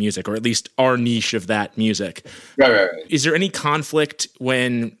talking about music, or at least our niche of that music. Right. Is there any conflict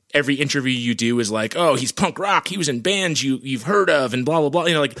when every interview you do is oh, he's punk rock, he was in bands you've heard of, and blah, blah,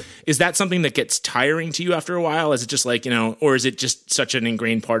 blah. Is that something that gets tiring to you after a while? Is it just or is it just such an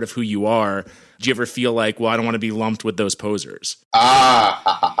ingrained part of who you are? Do you ever feel well, I don't want to be lumped with those posers?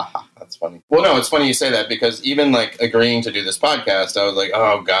 That's funny. Well, no, it's funny you say that, because even agreeing to do this podcast, I was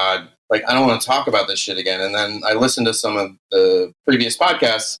oh God, I don't want to talk about this shit again. And then I listened to some of the previous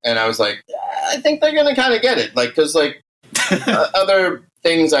podcasts, and I was I think they're going to kind of get it. Because other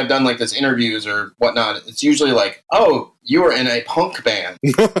things I've done, this interviews or whatnot, it's usually oh, you were in a punk band.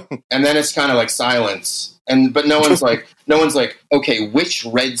 And then it's kind of silence. But no one's okay, which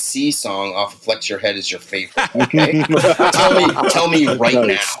Red Sea song off of Flex Your Head is your favorite? Okay, tell me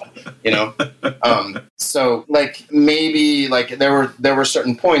right now. So maybe there were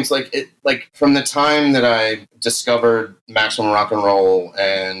certain points from the time that I discovered Maximum Rock and Roll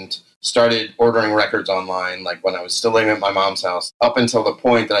and started ordering records online, like when I was still living at my mom's house, up until the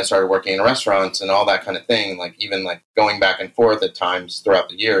point that I started working in restaurants and all that kind of thing. Like even like going back and forth at times throughout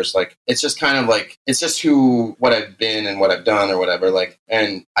the years, like it's just kind of like, it's just what I've been and what I've done or whatever. Like,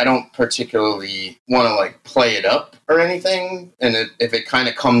 and I don't particularly want to like play it up or anything. And if it kind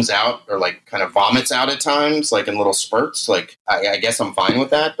of comes out or like kind of vomits out at times, like in little spurts, like I guess I'm fine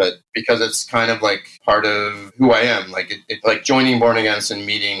with that. But because it's kind of like part of who I am, like it like joining Born Against and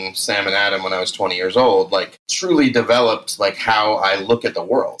meeting Sam and Adam when I was 20 years old, like truly developed like how I look at the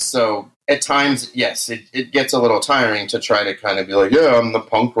world. So at times, yes, it gets a little tiring to try to kind of be like, yeah, I'm the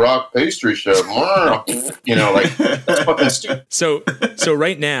punk rock pastry chef. You know, like, that's fucking stupid. So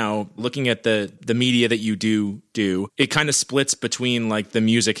right now, looking at the media that you do, it kind of splits between like the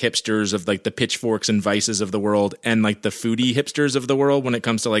music hipsters of like the Pitchforks and Vices of the world and like the foodie hipsters of the world when it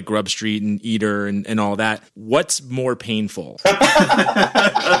comes to like Grub Street and Eater and all that. What's more painful?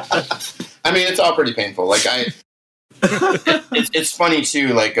 I mean, it's all pretty painful. Like it's funny too,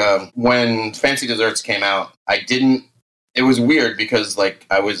 like when Fancy Desserts came out, it was weird because like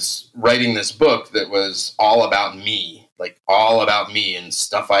I was writing this book that was all about me, like all about me and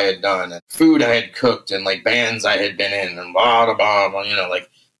stuff I had done and food I had cooked and like bands I had been in and blah, blah, blah, blah, you know, like,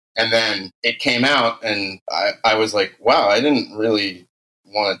 and then it came out and I was like, wow, I didn't really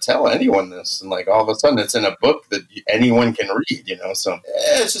want to tell anyone this, and like all of a sudden it's in a book that anyone can read, you know. So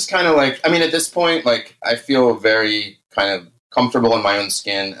it's just kind of like, I mean, at this point, like I feel very kind of comfortable in my own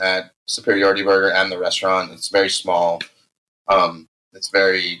skin at Superiority Burger and the restaurant. It's very small, it's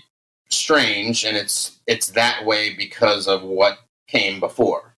very strange, and it's that way because of what came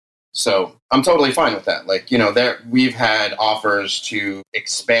before. So I'm totally fine with that. Like, you know, we've had offers to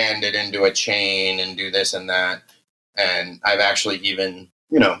expand it into a chain and do this and that, and I've actually even,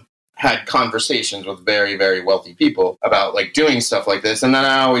 you know, had conversations with very, very wealthy people about like doing stuff like this. And then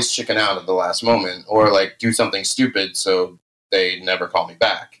I always chicken out at the last moment or like do something stupid. So they never call me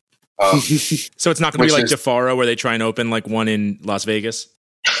back. So it's not going to be like DeFaro where they try and open like one in Las Vegas.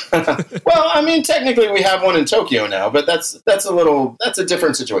 Well, I mean, technically we have one in Tokyo now, but that's a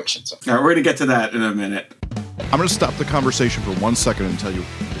different situation. So. All right, we're going to get to that in a minute. I'm going to stop the conversation for 1 second and tell you,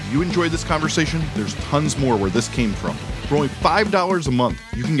 if you enjoyed this conversation, there's tons more where this came from. For only $5 a month,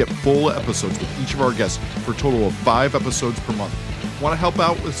 you can get full episodes with each of our guests for a total of 5 episodes per month. Want to help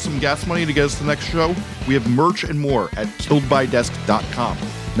out with some gas money to get us to the next show? We have merch and more at killedbydesk.com.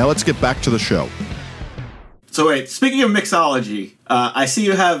 Now let's get back to the show. So wait, speaking of mixology, I see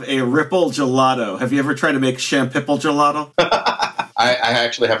you have a Ripple gelato. Have you ever tried to make Champipple gelato? I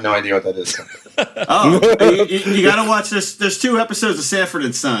actually have no idea what that is. Oh, you got to watch this. There's 2 episodes of Sanford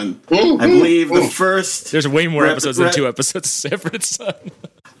and Son. I believe the first... There's way more episodes than 2 episodes of Sanford and Son.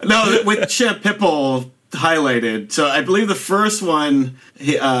 No, with Champipple highlighted. So I believe the first one,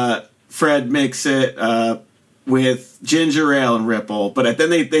 Fred makes it with ginger ale and Ripple, but then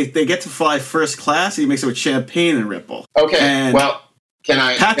they get to fly first class. He makes it with champagne and Ripple. Okay, and well...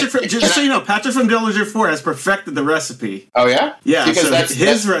 Patrick from Dillinger 4 has perfected the recipe. Oh yeah, yeah. Because so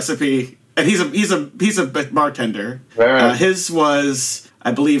that's recipe, and he's a bartender. Right. His was,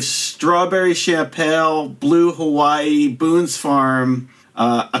 I believe, strawberry champagne, blue Hawaii, Boone's Farm,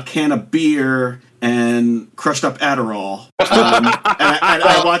 a can of beer, and crushed up Adderall. And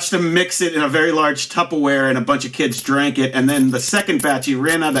I watched him mix it in a very large Tupperware, and a bunch of kids drank it. And then the second batch, he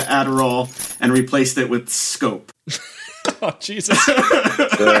ran out of Adderall and replaced it with Scope. Oh, Jesus.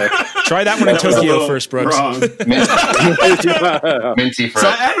 Try that one in Tokyo first, Brooks. Wrong. Minty Fred. So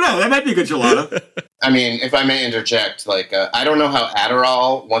I don't know. That might be a good gelato. I mean, if I may interject, like I don't know how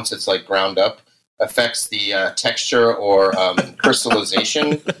Adderall, once it's like ground up, affects the texture or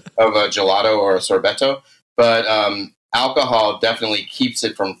crystallization of a gelato or a sorbetto, but alcohol definitely keeps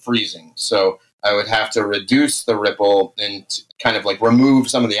it from freezing. So I would have to reduce the Ripple and kind of like remove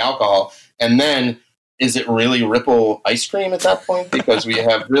some of the alcohol, and then. Is it really Ripple ice cream at that point? Because we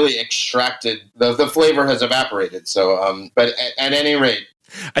have really extracted the flavor has evaporated. So, but at any rate,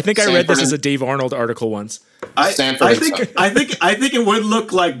 I think I read this as a Dave Arnold article once. I think it would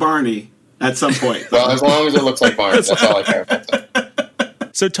look like Barney at some point. Well, as long as it looks like Barney, that's all I care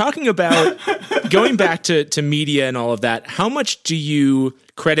about. So, talking about going back to media and all of that, how much do you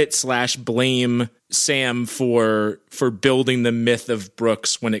credit/blame Sam for building the myth of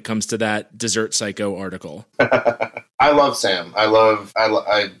Brooks when it comes to that Dessert Psycho article? I love Sam.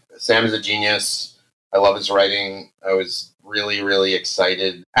 Sam is a genius. I love his writing. I was really, really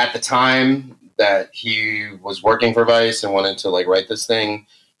excited at the time that he was working for Vice and wanted to like write this thing.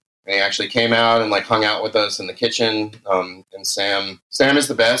 And he actually came out and like hung out with us in the kitchen. And Sam is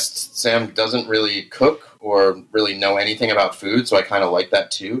the best. Sam doesn't really cook or really know anything about food, so I kind of like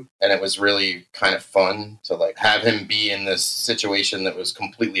that too. And it was really kind of fun to like have him be in this situation that was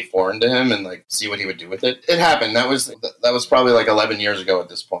completely foreign to him and like see what he would do with it. It happened. That was probably like 11 years ago at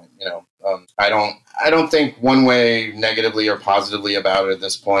this point. You know, I don't think one way negatively or positively about it at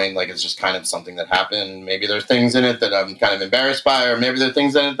this point. Like it's just kind of something that happened. Maybe there's things in it that I'm kind of embarrassed by, or maybe there are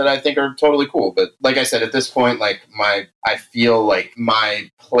things in it that I think are totally cool. But like I said, at this point, like I feel like my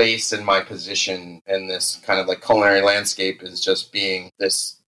place and my position in this kind of like culinary landscape is just being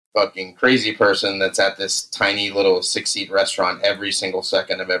this fucking crazy person that's at this tiny little 6-seat restaurant every single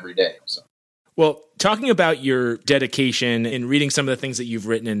second of every day. So. Well, talking about your dedication and reading some of the things that you've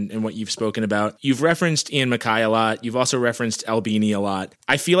written and what you've spoken about, you've referenced Ian MacKaye a lot. You've also referenced Albini a lot.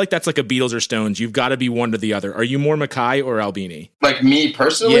 I feel like that's like a Beatles or Stones. You've got to be one or the other. Are you more MacKaye or Albini? Like me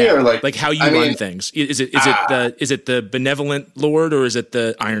personally, yeah, or like how you run things? Is it the benevolent Lord or is it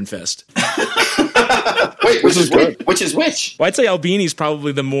the Iron Fist? Wait, which is which? Well, I'd say Albini's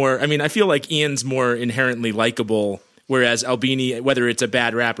probably the more. I mean, I feel like Ian's more inherently likable. Whereas Albini, whether it's a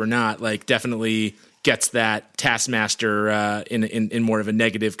bad rap or not, like definitely gets that taskmaster in more of a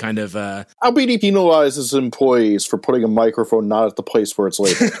negative kind of. Albini penalizes employees for putting a microphone not at the place where it's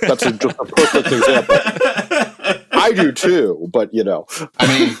labeled. That's just a perfect example. I do too, but you know, I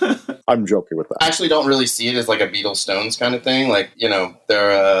mean, I'm joking with that. I actually don't really see it as like a Beatles Stones kind of thing. Like, you know,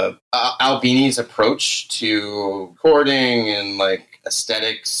 they're Albini's approach to recording and like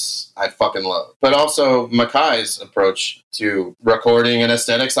aesthetics I fucking love, but also MacKaye's approach to recording and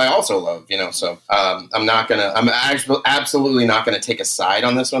aesthetics I also love, you know. So I'm absolutely not gonna take a side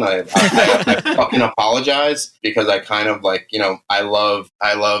on this one. I fucking apologize, because I kind of like, you know, I love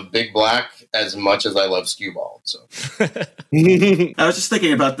Big Black as much as I love Skewbald. So I was just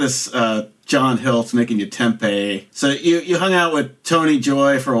thinking about this John Hiltz making you tempeh. So you hung out with Tony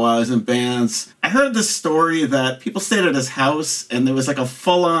Joy for a while. He was in bands. I heard this story that people stayed at his house and there was like a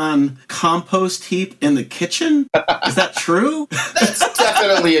full-on compost heap in the kitchen. Is that true? That's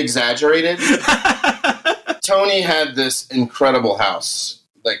definitely exaggerated. Tony had this incredible house,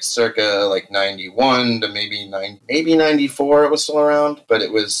 like circa like 91 to maybe 94. It was still around, but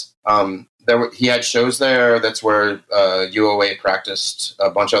it was he had shows there. That's where UOA practiced. A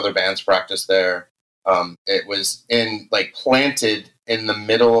bunch of other bands practiced there. It was planted in the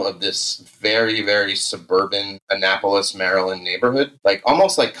middle of this very, very suburban Annapolis, Maryland neighborhood, like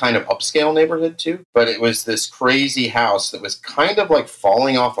almost like kind of upscale neighborhood too. But it was this crazy house that was kind of like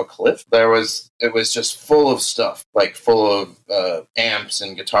falling off a cliff. It was just full of stuff, like full of amps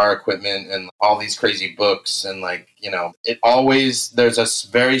and guitar equipment and all these crazy books. And like, you know, there's a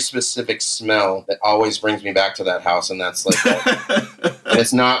very specific smell that always brings me back to that house. And that's like, and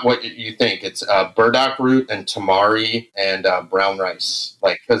it's not what you think. It's burdock root and tamari and brown rice,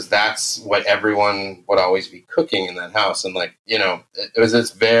 like, because that's what everyone would always be cooking in that house. And like, you know, it was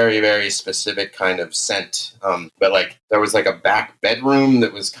this very, very specific kind of scent. But like, there was like a back bedroom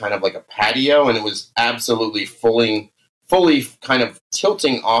that was kind of like a patio, and it was absolutely fully kind of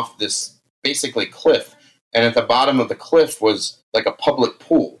tilting off this basically cliff. And at the bottom of the cliff was like a public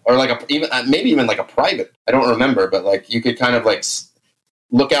pool, or like maybe even like a private. I don't remember, but like you could kind of like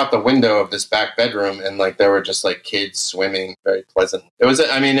look out the window of this back bedroom, and like there were just like kids swimming. Very pleasant. It was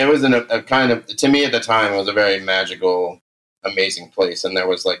a kind of, to me at the time, it was a very magical, amazing place. And there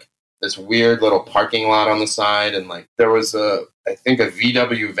was like this weird little parking lot on the side, and like there was I think a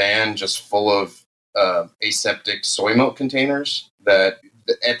VW van just full of aseptic soy milk containers that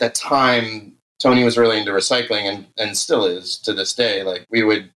at the time Tony was really into recycling, and still is to this day. Like, we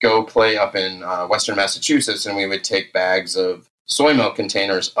would go play up in Western Massachusetts, and we would take bags of soy milk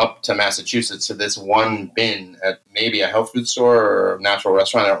containers up to Massachusetts to this one bin at maybe a health food store or a natural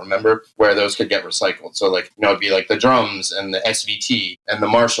restaurant, I don't remember, where those could get recycled. So like, you know, it'd be like the drums and the SVT and the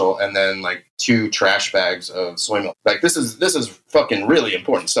Marshall, and then like 2 trash bags of soy milk. Like, this is fucking really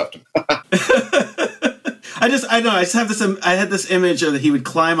important stuff to me. I had this image of that he would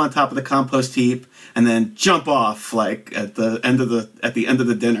climb on top of the compost heap and then jump off like at the end of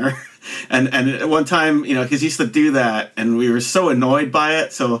the dinner. And at one time, you know, because he used to do that, and we were so annoyed by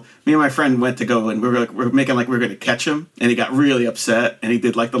it. So me and my friend went to go, and we were making like we were going to catch him, and he got really upset, and he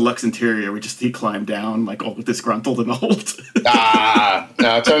did like the Lux Interior. He climbed down like all disgruntled and old.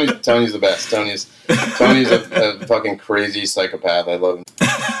 No, Tony's the best. Tony's a fucking crazy psychopath. I love him.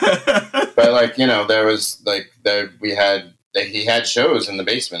 But like, you know, there was like he had shows in the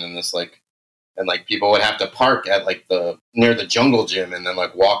basement in this like And like people would have to park at like near the jungle gym and then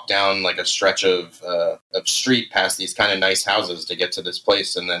like walk down like a stretch of street past these kind of nice houses to get to this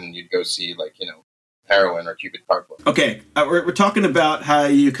place. And then you'd go see like, Heroin or Cupid Parkway. Okay, we're talking about how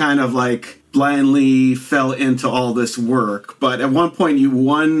you kind of like blindly fell into all this work, but at one point you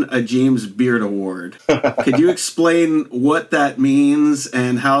won a James Beard Award. Could you explain what that means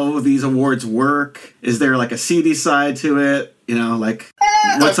and how these awards work? Is there like a seedy side to it?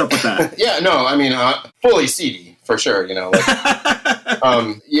 What's up with that? Yeah, no, I mean, fully seedy for sure. Like,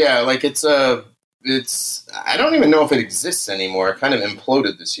 it's I don't even know if it exists anymore. It kind of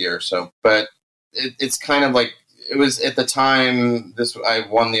imploded this year, but. It's kind of like it was at the time. I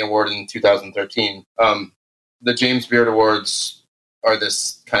won the award in 2013. The James Beard Awards are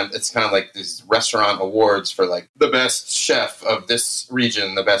it's kind of like these restaurant awards for like the best chef of this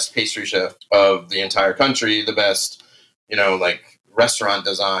region, the best pastry chef of the entire country, the best like restaurant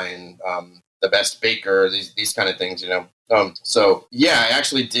design, the best baker, these kind of things. So yeah, I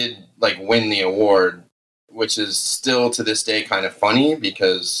actually did like win the award, which is still to this day kind of funny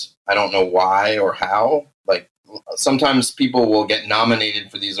because I don't know why or how. Like sometimes people will get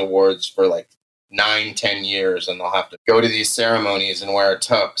nominated for these awards for like 9-10 years and they'll have to go to these ceremonies and wear a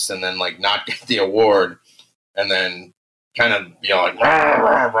tux and then like not get the award and then kind of like rah,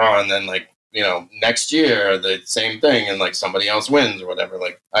 rah, rah, and then like next year the same thing and like somebody else wins or whatever.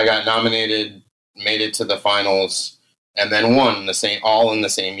 Like I got nominated, made it to the finals, and then won all in the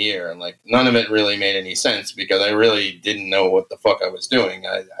same year. And like none of it really made any sense because I really didn't know what the fuck I was doing.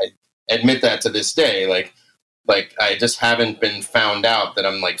 I admit that to this day. Like I just haven't been found out that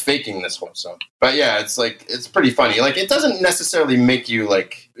I'm like faking this whole stuff. But yeah, it's pretty funny. Like it doesn't necessarily make you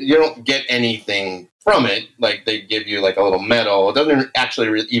like, you don't get anything from it. Like they give you like a little medal. It doesn't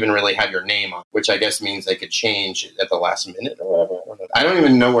actually even really have your name on, which I guess means they could change it at the last minute or whatever. I don't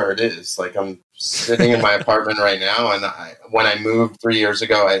even know where it is. Like I'm sitting in my apartment right now, and when I moved 3 years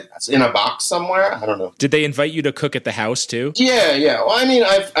ago, it's in a box somewhere. I don't know. Did they invite you to cook at the house too? Yeah. Well, I mean,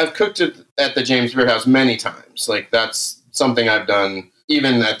 I've cooked at the James Beard House many times. Like that's something I've done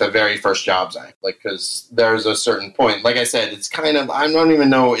even at the very first jobs because there's a certain point. Like I said, it's kind of, I don't even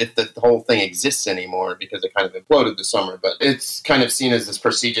know if the whole thing exists anymore because it kind of imploded this summer, but it's kind of seen as this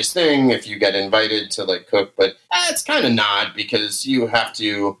prestigious thing if you get invited to like cook, but it's kind of not because you have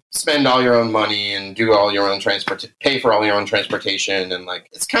to spend all your own money and do all your own pay for all your own transportation. And like,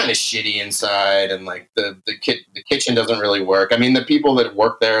 it's kind of shitty inside. And like the kitchen doesn't really work. I mean, the people that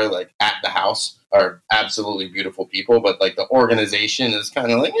work there, like at the house, are absolutely beautiful people, but like the organization is kind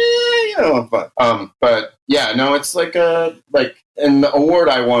of like, but yeah, no, it's like and the award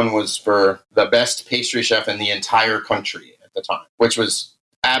I won was for the best pastry chef in the entire country at the time, which was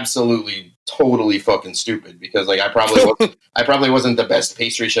absolutely totally fucking stupid because like I probably wasn't the best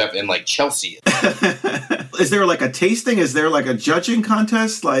pastry chef in like Chelsea. Is there like a tasting? Is there like a judging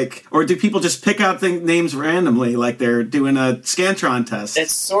contest? Like, or do people just pick out names randomly like they're doing a Scantron test?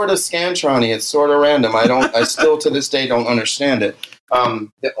 It's sort of Scantron-y. It's sort of random. I still to this day don't understand it.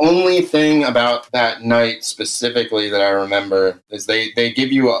 The only thing about that night specifically that I remember is they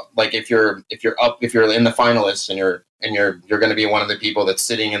give you like if you're in the finalists and you're going to be one of the people that's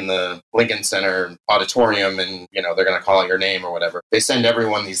sitting in the Lincoln Center auditorium and they're going to call out your name or whatever. They send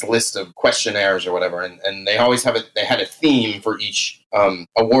everyone these lists of questionnaires or whatever, and they always they had a theme for each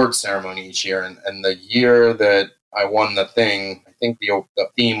award ceremony each year, and the year that I won the thing, I think the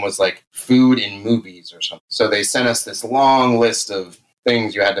theme was like food in movies or something. So they sent us this long list of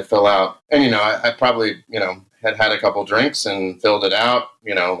things you had to fill out. And, I probably, had a couple drinks and filled it out,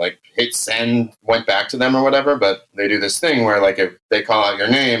 like hit send, went back to them or whatever. But they do this thing where like if they call out your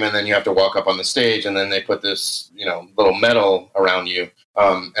name and then you have to walk up on the stage and then they put this, little medal around you.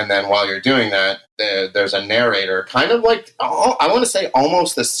 And then while you're doing that, there's a narrator, kind of like, I want to say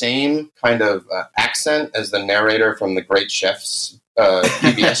almost the same kind of accent as the narrator from The Great Chef's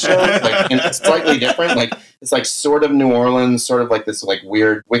PBS show, like, and it's slightly different. Like it's like sort of New Orleans, sort of like this like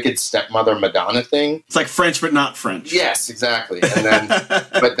weird wicked stepmother Madonna thing. It's like French but not French. Yes, exactly. And then,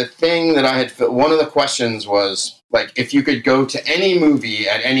 but the thing that I had, one of the questions was like, if you could go to any movie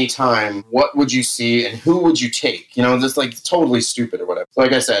at any time, what would you see and who would you take? Just like totally stupid or whatever. So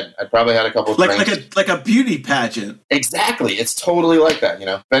like I said, I probably had a couple of drinks. Like a beauty pageant. Exactly. It's totally like that,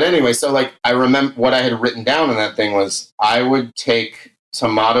 But anyway, so like I remember what I had written down in that thing was I would take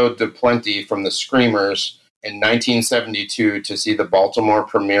Tomato de Plenty from the Screamers in 1972 to see the Baltimore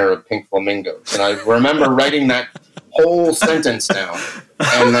premiere of Pink Flamingos. And I remember writing that whole sentence down.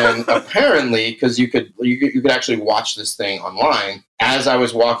 And then apparently, because you could actually watch this thing online, as I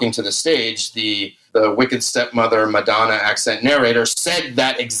was walking to the stage, the the Wicked Stepmother Madonna accent narrator said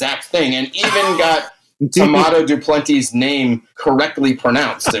that exact thing and even got Tomato Duplanty's name correctly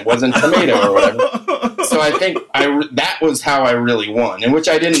pronounced. It wasn't tomato or whatever. So I think that was how I really won, and which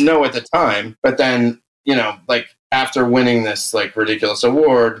I didn't know at the time. But then, you know, like after winning this like ridiculous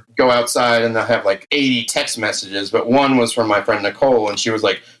award, go outside and I have like 80 text messages, but one was from my friend Nicole, and she was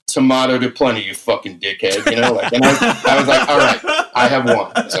like, "Tomato Duplanty, you fucking dickhead," you know, like, and I was like, all right, I have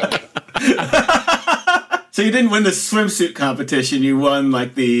won. So you didn't win the swimsuit competition. You won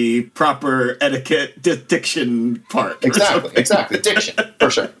like the proper etiquette diction part. Exactly. Diction, for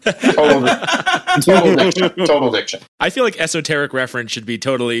sure. Total diction. I feel like esoteric reference should be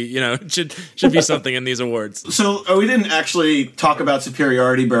totally, you know, should be something in these awards. So we didn't actually talk about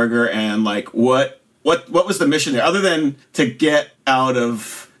Superiority Burger and like what was the mission there, other than to get out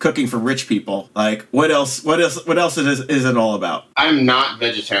of cooking for rich people. Like what else is it all about? I'm not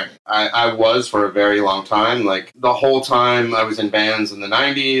vegetarian. I was for a very long time. Like the whole time I was in bands in the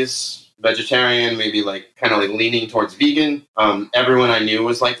 90s, vegetarian, maybe like kind of like leaning towards vegan. Everyone I knew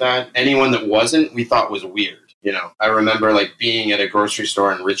was like that. Anyone that wasn't, we thought was weird. You know, I remember like being at a grocery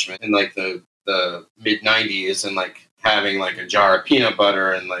store in Richmond in like the mid 90s and like having like a jar of peanut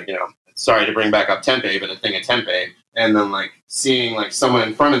butter and like, you know, sorry to bring back up tempeh, but a thing of tempeh. And then like seeing like someone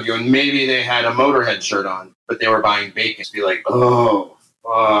in front of you and maybe they had a Motorhead shirt on, but they were buying bacon. To be like, oh,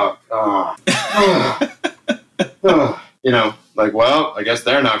 fuck, you know, like, well, I guess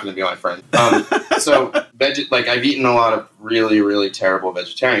they're not going to be my friend. So like I've eaten a lot of really, really terrible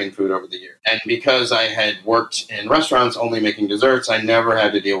vegetarian food over the years. And because I had worked in restaurants only making desserts, I never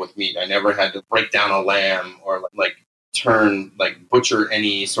had to deal with meat. I never had to break down a lamb or like butcher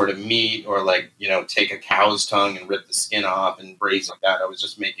any sort of meat or like, you know, take a cow's tongue and rip the skin off and braise like that. I was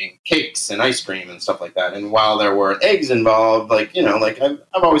just making cakes and ice cream and stuff like that. And while there were eggs involved, like, you know, like I've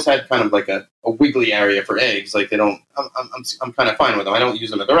always had kind of like a wiggly area for eggs. Like they don't, I'm kind of fine with them. I don't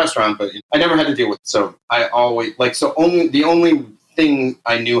use them at the restaurant, but I never had to deal with it. So I always the only thing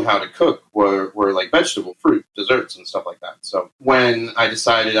I knew how to cook were like vegetable, fruit, desserts, and stuff like that. So when I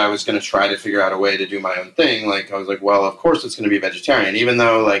decided I was going to try to figure out a way to do my own thing, like I was like, well, of course it's going to be vegetarian, even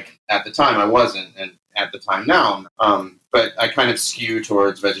though like at the time I wasn't, and at the time now, but I kind of skew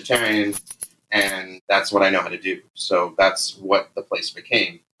towards vegetarian, and that's what I know how to do. So that's what the place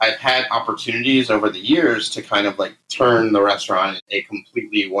became. I've had opportunities over the years to kind of like turn the restaurant into a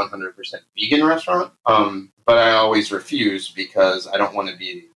completely 100% vegan restaurant. But I always refuse because I don't want to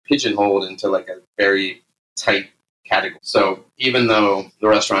be pigeonholed into like a very tight category. So even though the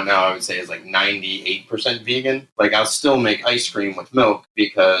restaurant now I would say is like 98% vegan, like I'll still make ice cream with milk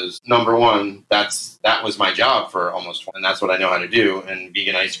because number one, that was my job for almost 20, and that's what I know how to do. And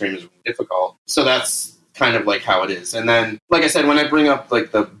vegan ice cream is difficult. So that's kind of like how it is. And then, like I said, when I bring up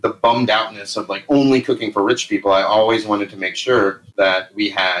like the bummed outness of like only cooking for rich people, I always wanted to make sure that we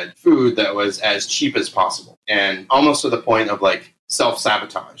had food that was as cheap as possible, and almost to the point of like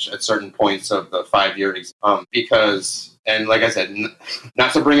self-sabotage at certain points of the 5-year exam. Because, and like I said,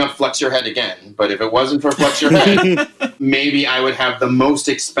 not to bring up Flex Your Head again, but if it wasn't for Flex Your Head, maybe I would have the most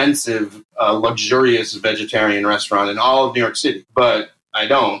expensive, luxurious vegetarian restaurant in all of New York City. But I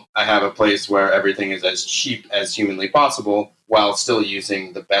don't. I have a place where everything is as cheap as humanly possible while still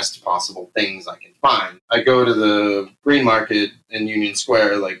using the best possible things I can find. I go to the Green Market in Union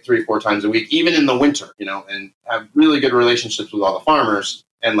Square like 3-4 times a week, even in the winter, you know, and have really good relationships with all the farmers,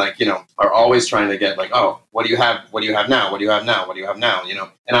 and like, you know, are always trying to get like, oh, what do you have? What do you have now? What do you have now? What do you have now? You know,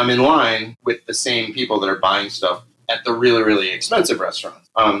 and I'm in line with the same people that are buying stuff at the really, really expensive restaurants.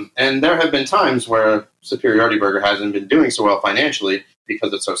 And there have been times where Superiority Burger hasn't been doing so well financially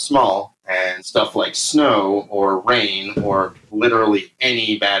because it's so small, and stuff like snow or rain or literally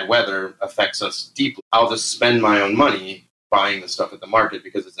any bad weather affects us deeply. I'll just spend my own money buying the stuff at the market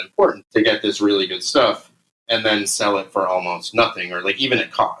because it's important to get this really good stuff and then sell it for almost nothing or like even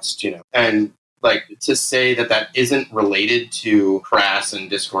at cost, you know. And like to say that isn't related to Crass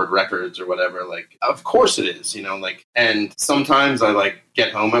and Discord Records or whatever, like of course it is, you know, like, and sometimes I like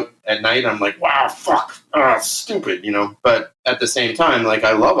get home at night, I'm like, wow, fuck, stupid, you know, but at the same time, like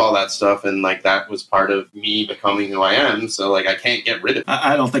I love all that stuff, and like that was part of me becoming who I am, so like I can't get rid of it.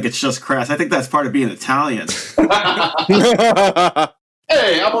 I don't think it's just Crass. I think that's part of being Italian. Hey,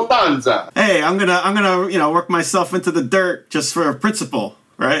 abbondanza. Hey, I'm gonna you know, work myself into the dirt just for a principle.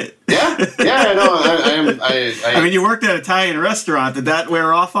 Right? Yeah, no, I mean, you worked at an Italian restaurant. Did that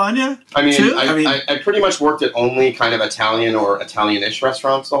wear off on you? I mean, I pretty much worked at only kind of Italian or Italian-ish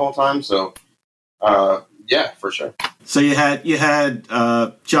restaurants the whole time. So, yeah, for sure. So you had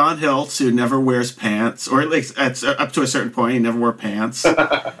John Hiltz, who never wears pants, or at least up to a certain point, he never wore pants,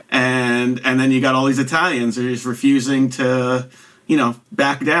 and then you got all these Italians who are just refusing to,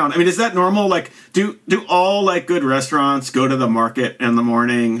 back down. I mean, is that normal? Like, do all like good restaurants go to the market in the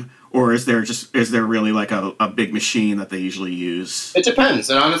morning, or is there really like a big machine that they usually use? It depends.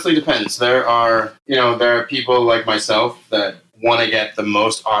 It honestly depends. There are people like myself that want to get the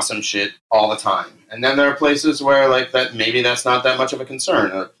most awesome shit all the time. And then there are places where like that maybe that's not that much of a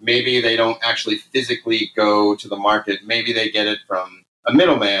concern, or maybe they don't actually physically go to the market. Maybe they get it from a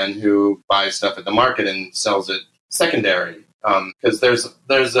middleman who buys stuff at the market and sells it secondary. Because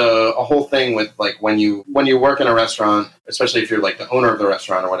there's a whole thing with like when you work in a restaurant, especially if you're like the owner of the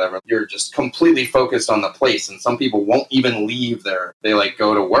restaurant or whatever, you're just completely focused on the place, and some people won't even leave there. They like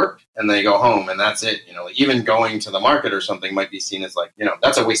go to work and they go home, and that's it. Like even going to the market or something might be seen as like,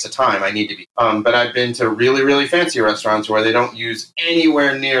 that's a waste of time. I need to be. But I've been to really, really fancy restaurants where they don't use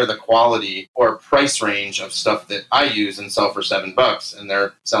anywhere near the quality or price range of stuff that I use and sell for $7, and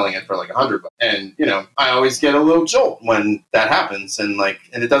they're selling it for like $100. And I always get a little jolt when that happens, and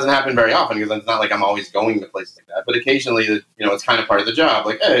it doesn't happen very often because it's not like I'm always going to places like that. But occasionally, it's kind of part of the job.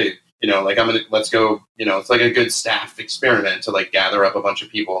 Like, hey, let's go. It's like a good staff experiment to like gather up a bunch of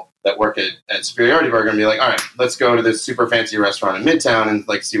people that work at Superiority Burger and be like, all right, let's go to this super fancy restaurant in Midtown and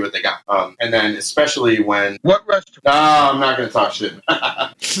like see what they got. And then especially when what restaurant? No, I'm not going to talk shit.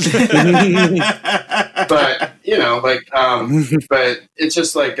 But but it's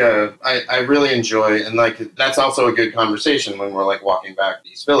just like I really enjoy, and like that's also a good conversation when we're like walking back to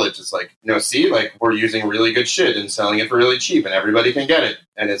East Village. It's like see, like we're using really good shit and selling it for really cheap, and everybody can get it,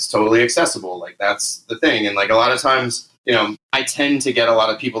 and it's totally accessible. Like that's the thing, and like a lot of times. I tend to get a lot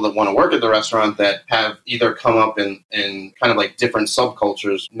of people that want to work at the restaurant that have either come up in kind of like different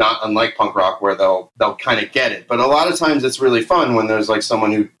subcultures, not unlike punk rock, where they'll kind of get it. But a lot of times it's really fun when there's like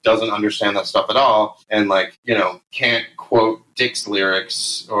someone who doesn't understand that stuff at all and like, can't quote Dick's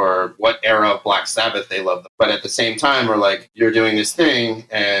lyrics or what era of Black Sabbath they love. But at the same time, we're like, you're doing this thing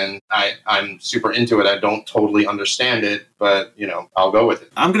and I'm super into it. I don't totally understand it, but I'll go with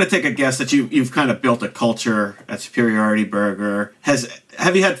it. I'm going to take a guess that you've kind of built a culture at Superiority Burger.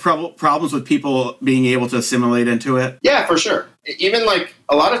 Have you had problems with people being able to assimilate into it? Yeah, for sure. Even like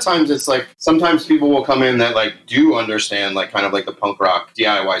a lot of times it's like sometimes people will come in that like do understand like kind of like the punk rock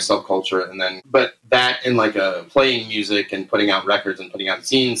DIY subculture, and then but that in like a playing music and putting out records and putting out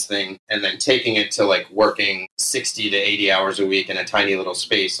zines thing, and then taking it to like working 60 to 80 hours a week in a tiny little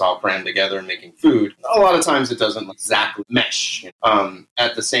space all crammed together and making food. A lot of times it doesn't exactly mesh.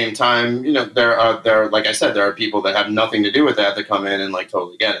 At the same time, there are like I said, there are people that have nothing to do with that come in and like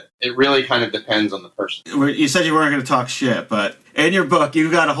totally get it. It really kind of depends on the person. You said you weren't going to talk shit, but in your book, you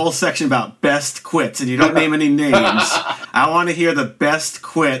got a whole section about best quits, and you don't name any names. I want to hear the best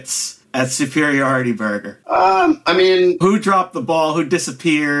quits at Superiority Burger. I mean... Who dropped the ball? Who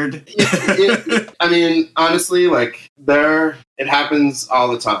disappeared? I mean, honestly, like, it happens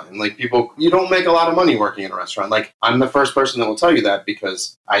all the time. Like, you don't make a lot of money working in a restaurant. Like, I'm the first person that will tell you that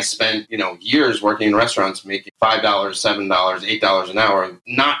because I spent, years working in restaurants making $5, $7, $8 an hour,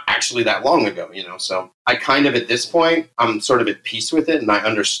 not actually that long ago, So I kind of, at this point, I'm sort of at peace with it and I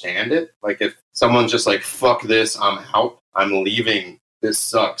understand it. Like, if someone's just like, fuck this, I'm out, I'm leaving, this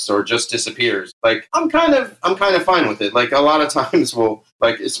sucks, or just disappears. Like, I'm kind of fine with it. Like, a lot of times we'll,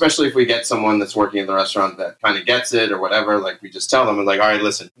 like, especially if we get someone that's working in the restaurant that kind of gets it or whatever, like, we just tell them, and like, all right,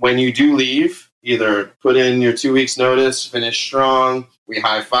 listen, when you do leave, either put in your 2 weeks notice, finish strong, we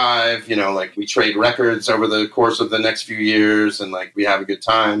high five, like, we trade records over the course of the next few years, and like, we have a good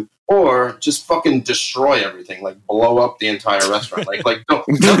time. Or just fucking destroy everything, like blow up the entire restaurant,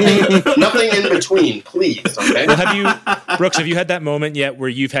 nothing in between, please. Okay. Well, Brooks, have you had that moment yet where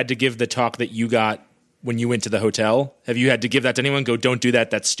you've had to give the talk that you got when you went to the hotel? Have you had to give that to anyone? Go, don't do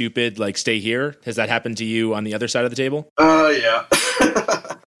that. That's stupid. Like, stay here. Has that happened to you on the other side of the table? Yeah.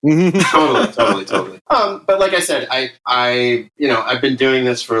 Totally. But like I said, I've been doing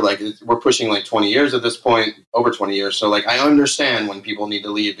this for like, we're pushing like 20 years at this point, over 20 years. So like, I understand when people need to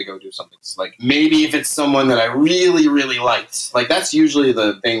leave to go do something. It's like, maybe if it's someone that I really, really liked, like that's usually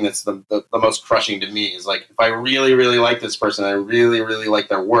the thing that's the most crushing to me is like, if I really, really like this person, I really, really like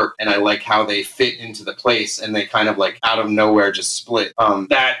their work and I like how they fit into the place and they kind of like out of nowhere just split.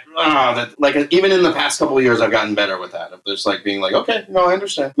 That like, even in the past couple of years, I've gotten better with that. Of just like being like, okay, no, I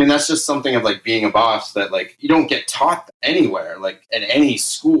understand. I mean, that's just something of like being a boss that like you don't get taught anywhere, like at any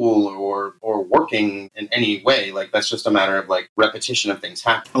school or working in any way. Like that's just a matter of like repetition of things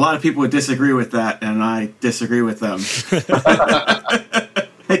happen. A lot of people would disagree with that, and I disagree with them.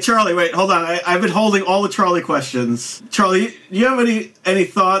 Hey, Charlie, wait, hold on. I've been holding all the Charlie questions. Charlie, do you have any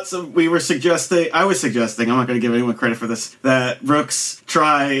thoughts? I was suggesting, I'm not going to give anyone credit for this, that Brooks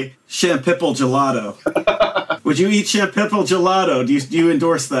try Champipple gelato. Would you eat Champipple gelato? Do you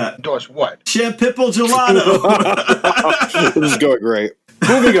endorse that? Endorse what? Champipple gelato. This is going great.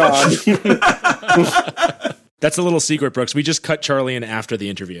 Moving on. That's a little secret, Brooks. We just cut Charlie in after the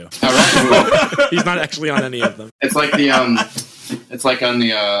interview. All right. He's not actually on any of them. It's like it's like on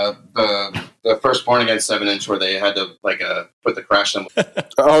the first Born Again 7-inch where they had to put the crash symbol.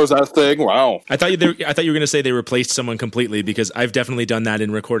 Oh, is that a thing? Wow. I thought you were going to say they replaced someone completely, because I've definitely done that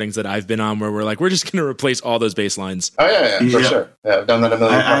in recordings that I've been on where we're like, we're just going to replace all those bass lines. Oh yeah, for sure. Yeah, I've done that a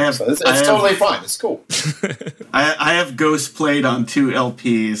million times. It's totally fine. It's cool. I have Ghost played on 2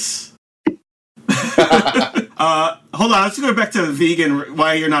 LPs. Hold on, let's go back to vegan.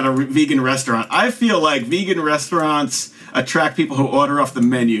 Why you're not a vegan restaurant? I feel like vegan restaurants attract people who order off the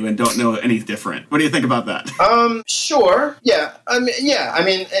menu and don't know any different. What do you think about that? Sure. Yeah. I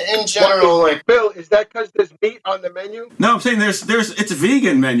mean, in general, like, Bill, is that because there's meat on the menu? No, I'm saying it's a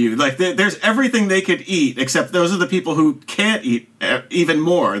vegan menu. Like there's everything they could eat, except those are the people who can't eat even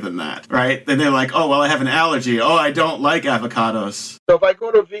more than that, right? And they're like, oh well, I have an allergy. Oh, I don't like avocados. So if I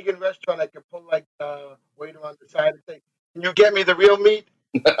go to a vegan restaurant, I can pull waiter on the side and say, "Can you get me the real meat?"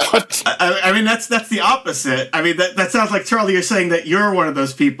 What? I mean, that's the opposite. I mean, that sounds like, Charlie, you're saying that you're one of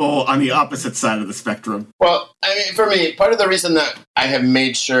those people on the opposite side of the spectrum. Well, I mean, for me, part of the reason that I have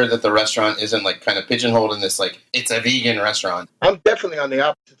made sure that the restaurant isn't like kind of pigeonholed in this, like, it's a vegan restaurant. I'm definitely on the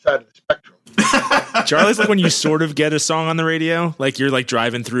opposite side of the spectrum. Charlie's like when you sort of get a song on the radio, like you're like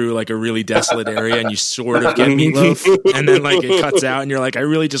driving through like a really desolate area and you sort of get Meatloaf, and then like it cuts out and you're like, I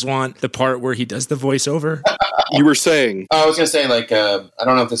really just want the part where he does the voiceover. You were saying? I was going to say, like, I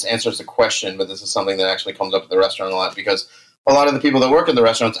don't know if this answers the question, but this is something that actually comes up at the restaurant a lot, because a lot of the people that work in the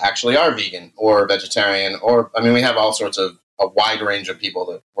restaurants actually are vegan or vegetarian, or, I mean, we have all sorts of a wide range of people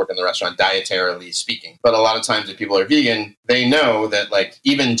that work in the restaurant, dietarily speaking. But a lot of times if people are vegan, they know that, like,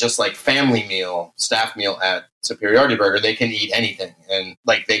 even just like family meal, staff meal at Superiority Burger, they can eat anything. And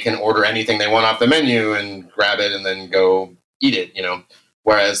like they can order anything they want off the menu and grab it and then go eat it, you know.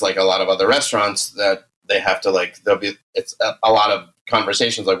 Whereas like a lot of other restaurants that they have to it's a lot of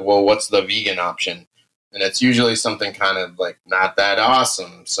conversations like, well, what's the vegan option? And it's usually something kind of like not that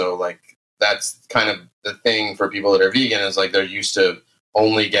awesome. So like that's kind of the thing for people that are vegan, is like they're used to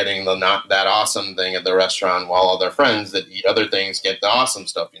only getting the not that awesome thing at the restaurant, while all their friends that eat other things get the awesome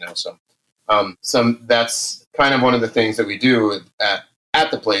stuff, you know. So that's kind of one of the things that we do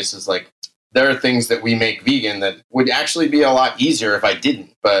at the place, is like there are things that we make vegan that would actually be a lot easier if I didn't.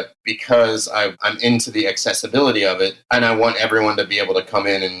 But because I'm into the accessibility of it, and I want everyone to be able to come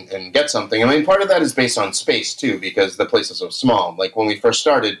in and get something. I mean, part of that is based on space, too, because the place is so small. Like, when we first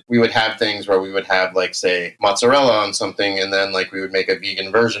started, we would have things where we would have, like, say, mozzarella on something, and then, like, we would make a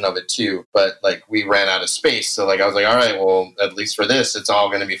vegan version of it, too. But, like, we ran out of space. So, like, I was like, all right, well, at least for this, it's all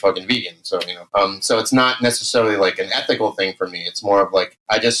going to be fucking vegan. So, you know, so it's not necessarily, like, an ethical thing for me. It's more of, like,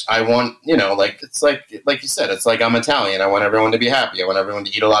 I want, you know, like, it's like you said, it's like I'm Italian. I want everyone to be happy. I want everyone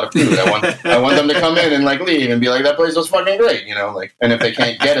to eat a lot of food. I want them to come in and like leave and be like, that place was fucking great, you know, like. And if they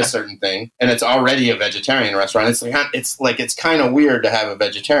can't get a certain thing, and it's already a vegetarian restaurant, it's kind of weird to have a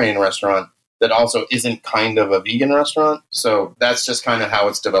vegetarian restaurant that also isn't kind of a vegan restaurant. So that's just kind of how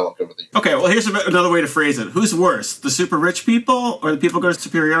it's developed over the years. Okay, well, here's another way to phrase it. Who's worse, the super rich people or the people who go to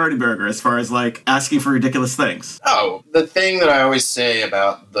Superiority Burger, as far as like asking for ridiculous things? Oh, the thing that I always say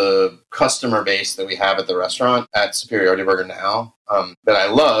about the customer base that we have at the restaurant at Superiority Burger now, that I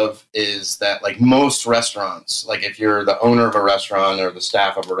love, is that like most restaurants, like if you're the owner of a restaurant or the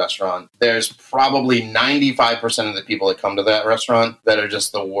staff of a restaurant, there's probably 95% of the people that come to that restaurant that are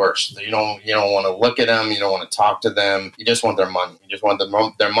just the worst. You don't want to look at them. You don't want to talk to them. You just want their money. You just want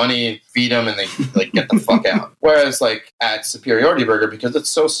their money, feed them, and they like get the fuck out. Whereas like at Superiority Burger, because it's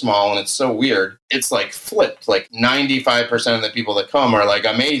so small and it's so weird, it's like flipped. Like 95% of the people that come are like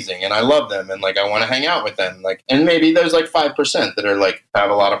amazing, and I love them, and like I want to hang out with them. Like, and maybe there's like 5% that are like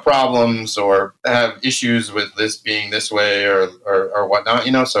have a lot of problems or have issues with this being this way or whatnot,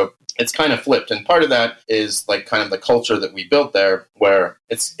 you know. So it's kind of flipped, and part of that is like kind of the culture that we built there, where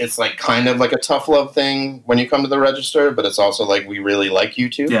it's like kind of like a tough love thing when you come to the register, but it's also like we really like you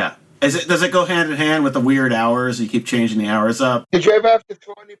too. Yeah. Does it go hand in hand with the weird hours? You keep changing the hours up. Did you ever have to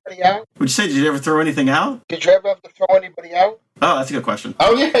throw anybody out? Would you say, did you ever throw anything out? Did you ever have to throw anybody out? Oh, that's a good question.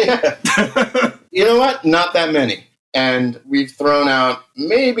 Oh, yeah. You know what? Not that many. And we've thrown out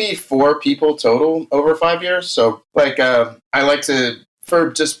maybe 4 people total over 5 years. So, like, I like to,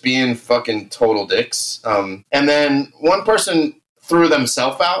 for just being fucking total dicks. And then one person threw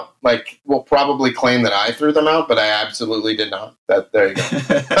themselves out, like, will probably claim that I threw them out, but I absolutely did not. There you go.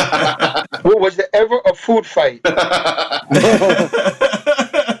 Well, was there ever a food fight?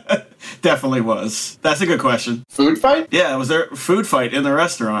 Definitely was. That's a good question. Food fight? Yeah, was there a food fight in the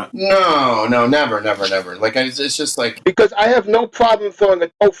restaurant? No, never. Like, it's just like Because I have no problem throwing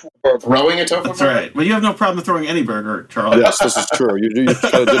a tofu burger. throwing a tofu That's burger. right. Well, you have no problem throwing any burger, Charlie. Yes, this is true. You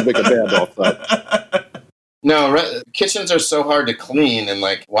kind of did make a band off that. No, kitchens are so hard to clean, and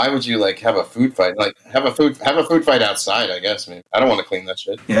like, why would you like have a food fight? Like, have a food fight outside, I guess. Maybe I don't want to clean that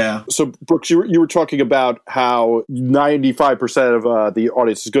shit. Yeah. So, Brooks, you were talking about how 95% of the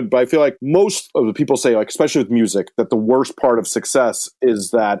audience is good, but I feel like most of the people say, like, especially with music, that the worst part of success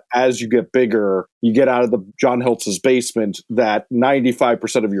is that as you get bigger, you get out of the John Hiltz's basement, that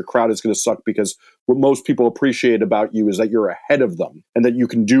 95% of your crowd is going to suck, because what most people appreciate about you is that you're ahead of them and that you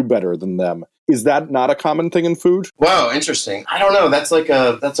can do better than them. Is that not a common thing in food? Wow, interesting. I don't know. That's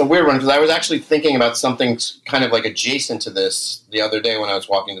a weird one, because I was actually thinking about something kind of like adjacent to this the other day when I was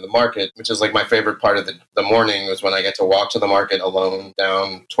walking to the market, which is like my favorite part of the morning was when I get to walk to the market alone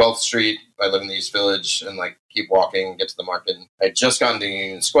down 12th Street. I live in the East Village, and like keep walking, get to the market. And I had just gotten to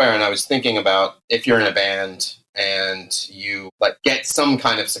Union Square, and I was thinking about if you're in a band and you like get some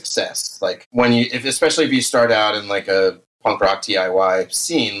kind of success, like when especially if you start out in like a punk rock DIY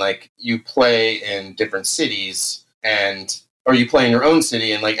scene, like you play in different cities or you play in your own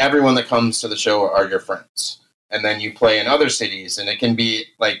city, and like everyone that comes to the show are your friends. And then you play in other cities, and it can be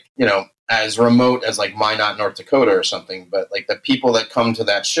like, you know, as remote as like Minot, North Dakota or something, but like the people that come to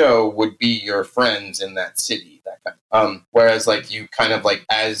that show would be your friends in that city, that kind of. Whereas like you kind of like,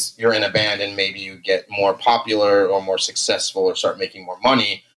 as you're in a band and maybe you get more popular or more successful or start making more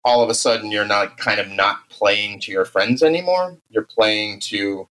money, all of a sudden you're not playing to your friends anymore. You're playing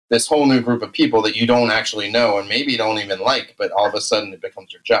to this whole new group of people that you don't actually know and maybe don't even like, but all of a sudden it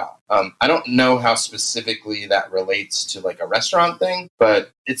becomes your job. I don't know how specifically that relates to like a restaurant thing,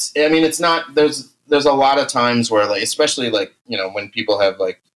 but it's not, there's a lot of times where like, especially like, you know, when people have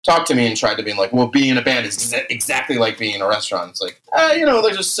like talked to me and tried to be like, well, being in a band is exactly like being in a restaurant. It's like, you know,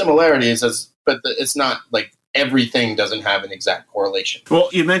 there's just similarities but it's not like, everything doesn't have an exact correlation. Well,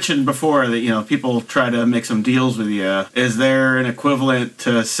 you mentioned before that, you know, people try to make some deals with you. Is there an equivalent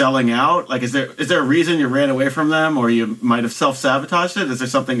to selling out? Like, is there a reason you ran away from them, or you might have self-sabotaged it? Is there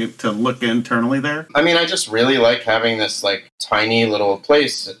something to look internally there? I mean, I just really like having this like tiny little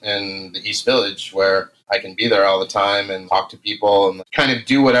place in the East Village where I can be there all the time and talk to people and kind of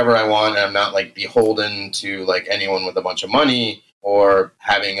do whatever I want. And I'm not like beholden to like anyone with a bunch of money or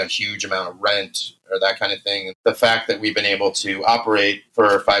having a huge amount of rent or that kind of thing. The fact that we've been able to operate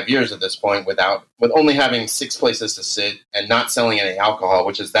for 5 years at this point with only having 6 places to sit and not selling any alcohol,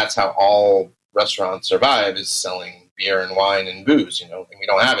 that's how all restaurants survive, is selling beer and wine and booze, you know, and we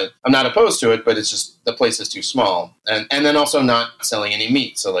don't have it. I'm not opposed to it, but it's just the place is too small. And then also not selling any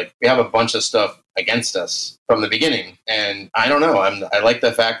meat. So like we have a bunch of stuff against us from the beginning. And I don't know, I like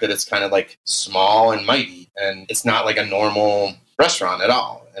the fact that it's kind of like small and mighty, and it's not like a normal restaurant at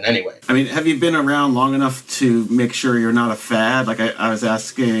all in any way. I mean, have you been around long enough to make sure you're not a fad? Like I was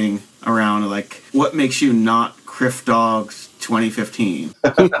asking around, like, what makes you not Criff Dogs 2015?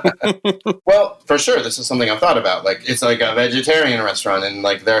 Well, for sure, this is something I've thought about. Like, it's like a vegetarian restaurant, and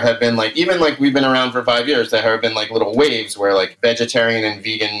like there have been like, even like we've been around for 5 years, there have been like little waves where like vegetarian and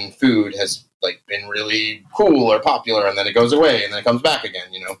vegan food has like been really cool or popular, and then it goes away and then it comes back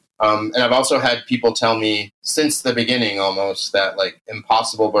again, you know. And I've also had people tell me since the beginning almost that like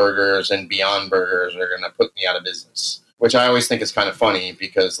Impossible Burgers and Beyond Burgers are going to put me out of business, which I always think is kind of funny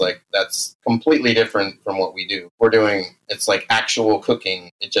because like that's completely different from what we do. It's like actual cooking.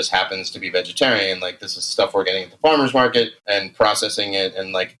 It just happens to be vegetarian. Like this is stuff we're getting at the farmer's market and processing it,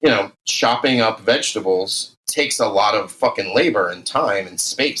 and like, you know, chopping up vegetables takes a lot of fucking labor and time and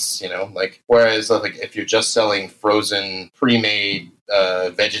space, you know, like, whereas like if you're just selling frozen pre-made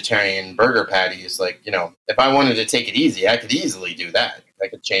vegetarian burger patties, like, you know, if I wanted to take it easy, I could easily do that. I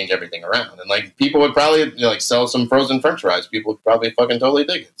could change everything around, and like people would probably, you know, like sell some frozen French fries. People would probably fucking totally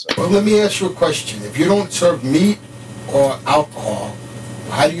dig it. So. Well, let me ask you a question. If you don't serve meat or alcohol,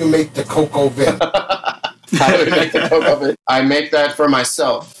 how do you make the cocoa vin? How do we make the cocoa vin? I make that for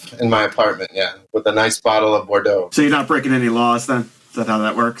myself in my apartment, yeah, with a nice bottle of Bordeaux. So you're not breaking any laws then? Is that how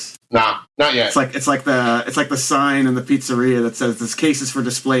that works? Nah, not yet. It's like the sign in the pizzeria that says this case is for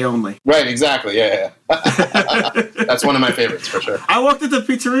display only. Right, exactly. Yeah. That's one of my favorites for sure. I walked into the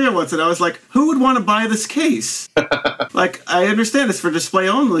pizzeria once and I was like, who would want to buy this case? Like, I understand it's for display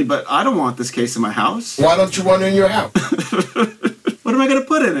only, but I don't want this case in my house. Why don't you want it in your house? What am I going to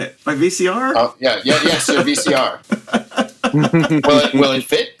put in it? My VCR? Oh, yes, your VCR. Will it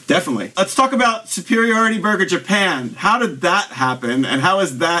fit? Definitely. Let's talk about Superiority Burger Japan. How did that happen, and how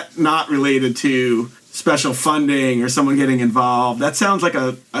is that not related to special funding or someone getting involved? That sounds like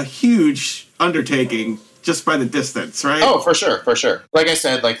a huge undertaking just by the distance, right? Oh, for sure. Like I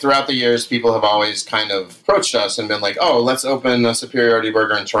said, like throughout the years, people have always kind of approached us and been like, oh, let's open a Superiority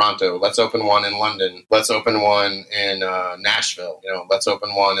Burger in Toronto. Let's open one in London. Let's open one in Nashville. Let's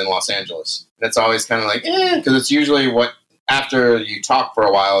open one in Los Angeles. And it's always kind of like, because it's usually what, after you talk for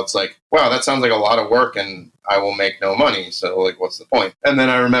a while, it's like, wow, that sounds like a lot of work and I will make no money. So, like, what's the point? And then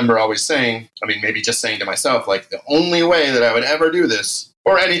I remember always saying, maybe just saying to myself, like, the only way that I would ever do this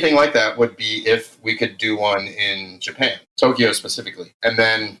or anything like that would be if we could do one in Japan, Tokyo specifically. And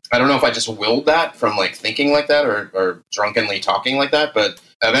then I don't know if I just willed that from like thinking like that or drunkenly talking like that, but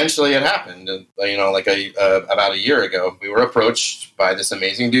eventually it happened. About a year ago, we were approached by this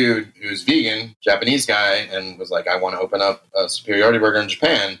amazing dude who's vegan, Japanese guy, and was like, I want to open up a Superiority Burger in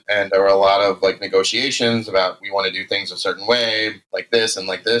Japan. And there were a lot of like negotiations about we want to do things a certain way, like this. And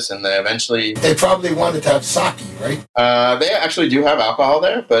they eventually... They probably wanted to have sake, right? They actually do have alcohol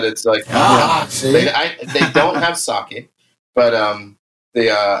there, but it's like... see? They don't have sake, but I'm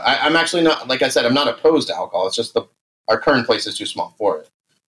actually not, like I said, I'm not opposed to alcohol. It's just our current place is too small for it.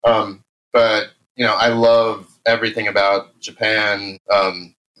 But I love everything about Japan.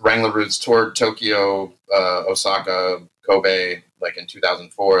 Wrangler Roots toured Tokyo, Osaka, Kobe, like in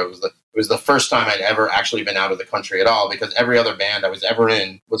 2004. It was the first time I'd ever actually been out of the country at all, because every other band I was ever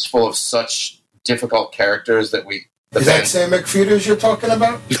in was full of such difficult characters that Is that Sam McFeeters you're talking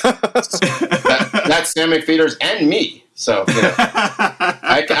about? That's Sam McFeeters and me. So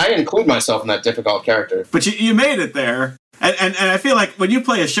I include myself in that difficult character. But you made it there. And I feel like when you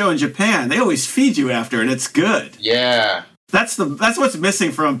play a show in Japan, they always feed you after, and it's good. Yeah. That's what's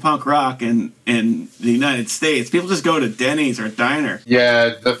missing from punk rock in the United States. People just go to Denny's or a diner.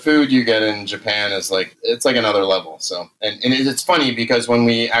 Yeah, the food you get in Japan is it's like another level. So, and it's funny because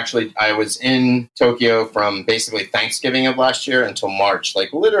I was in Tokyo from basically Thanksgiving of last year until March,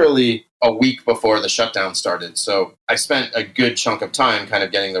 like literally a week before the shutdown started. So I spent a good chunk of time kind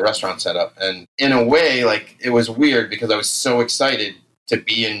of getting the restaurant set up. And in a way, like, it was weird because I was so excited to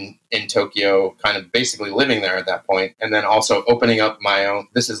be in Tokyo, kind of basically living there at that point, and then also opening up my own,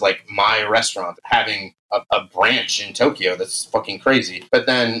 this is like my restaurant, having a branch in Tokyo. That's fucking crazy. But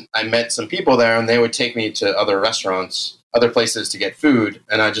then I met some people there, and they would take me to other restaurants, other places to get food,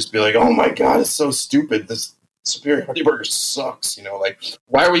 and I'd just be like, oh my God, it's so stupid. This Superiority Burger sucks, like,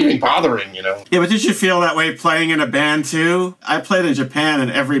 why are we even bothering, Yeah, but did you feel that way playing in a band too? I played in Japan, and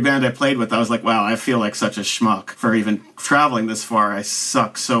every band I played with, I was like, wow, I feel like such a schmuck for even traveling this far. I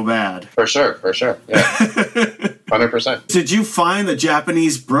suck so bad. For sure, yeah. 100%. Did you find the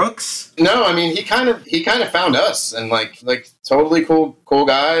Japanese Brooks? No, I mean, he kind of found us, and like totally cool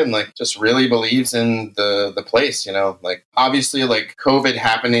guy, and like just really believes in the place, like obviously like COVID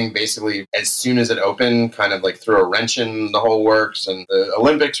happening basically as soon as it opened kind of like threw a wrench in the whole works, and the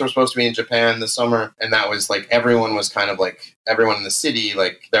Olympics were supposed to be in Japan this summer, and that was like everyone in the city,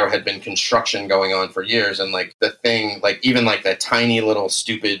 like there had been construction going on for years, and like the thing, like even like that tiny little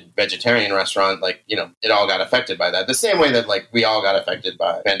stupid vegetarian restaurant, like, it all got affected by that. The same way that like we all got affected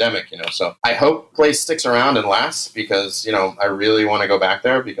by the pandemic, so I hope place sticks around and lasts because, I really want to go back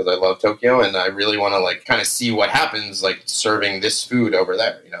there because I love Tokyo, and I really want to like kind of see what happens like serving this food over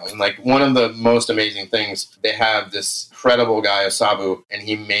there, and like one of the most amazing things, they have this incredible guy, Osabu, and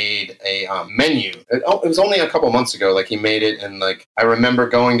he made a menu. It was only a couple months ago, like he made it, and like I remember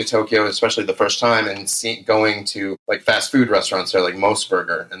going to Tokyo, especially the first time, and going to like fast food restaurants there, like Mos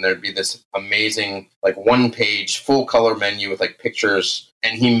Burger, and there'd be this amazing like one-page full color menu with like pictures.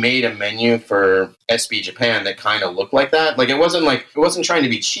 And he made a menu for SB Japan that kind of looked like that. Like it wasn't trying to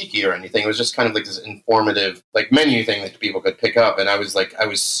be cheeky or anything. It was just kind of like this informative like menu thing that people could pick up. And I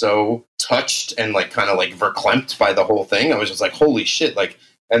was so touched and like kind of like verklempt by the whole thing. I was just like, holy shit. Like,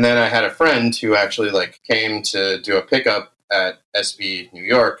 and then I had a friend who actually like came to do a pickup at SB New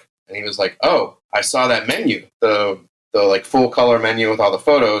York. And he was like, oh, I saw that menu, the like full color menu with all the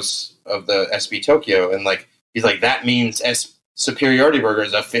photos of the SB Tokyo. And like, he's like, that means Superiority Burger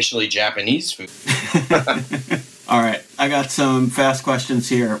is officially Japanese food. All right, I got some fast questions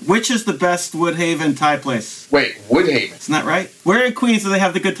here. Which is the best Woodhaven Thai place? Wait, Woodhaven? Isn't that right? Where in Queens do they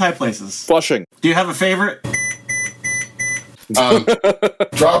have the good Thai places? Flushing. Do you have a favorite?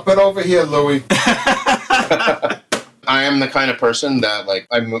 Drop it over here, Louie. I am the kind of person that like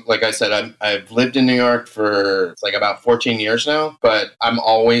I said, I've lived in New York for like about 14 years now, but I'm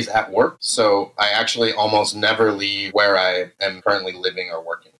always at work. So I actually almost never leave where I am currently living or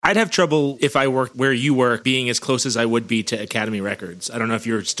working. I'd have trouble if I worked where you work being as close as I would be to Academy Records. I don't know if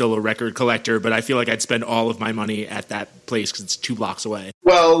you're still a record collector, but I feel like I'd spend all of my money at that place because it's 2 blocks away.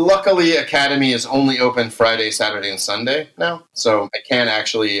 Well, luckily Academy is only open Friday, Saturday, and Sunday now, so I can't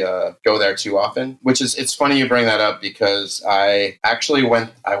actually go there too often. It's funny you bring that up because I actually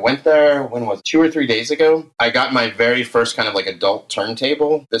went there, when was it, 2 or 3 days ago. I got my very first kind of like adult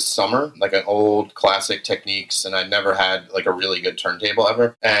turntable this summer, like an old classic Techniques, and I'd never had like a really good turntable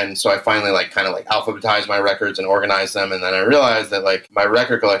ever. And so I finally like kind of like alphabetized my records and organized them. And then I realized that like my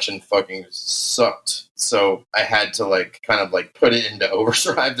record collection fucking sucked. So I had to like kind of like put it into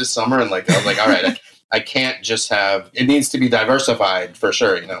overdrive this summer. And like, I was like, all right, I can't just have, it needs to be diversified for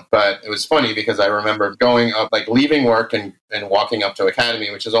sure, you know. But it was funny because I remember going up, like leaving work and walking up to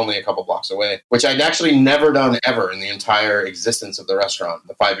Academy, which is only a couple blocks away, which I'd actually never done ever in the entire existence of the restaurant,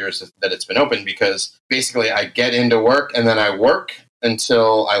 the 5 years that it's been open, because basically I get into work and then I work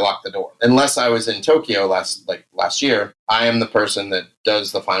until I lock the door. Unless I was in Tokyo last year, I am the person that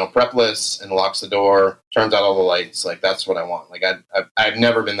does the final prep list and locks the door, turns out all the lights. Like, that's what I want. Like, I've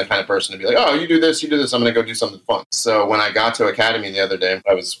never been the kind of person to be like, oh, you do this, I'm going to go do something fun. So when I got to Academy the other day,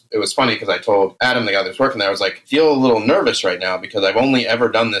 it was funny because I told Adam, the guy that's working there, I was like, feel a little nervous right now because I've only ever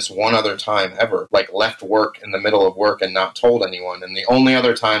done this one other time ever, like left work in the middle of work and not told anyone. And the only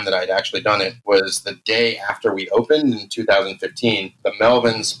other time that I'd actually done it was the day after we opened in 2015. The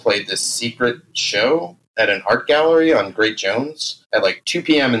Melvins played this secret show at an art gallery on Great Jones at like 2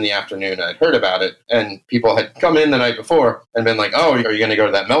 p.m. in the afternoon. I'd heard about it, and people had come in the night before and been like, oh, are you going to go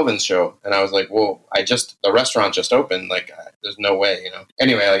to that Melvins show? And I was like, well, the restaurant just opened. Like, there's no way, you know.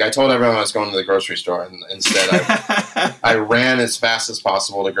 Anyway, like I told everyone I was going to the grocery store, and instead I ran as fast as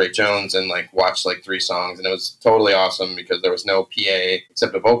possible to Great Jones and like watched like 3 songs, and it was totally awesome because there was no PA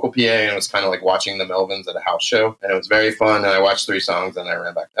except a vocal PA, and it was kind of like watching the Melvins at a house show, and it was very fun. And I watched 3 songs and I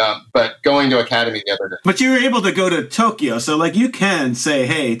ran back. But going to Academy the other day. But you were able to go to Tokyo, so like you can say,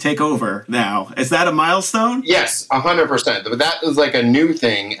 hey, take over now. Is that a milestone? Yes, 100%. But that was like a new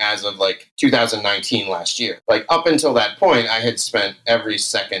thing as of like 2019 last year. Like up until that point, I had spent every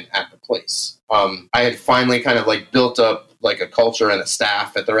second at the place. I had finally kind of like built up like a culture and a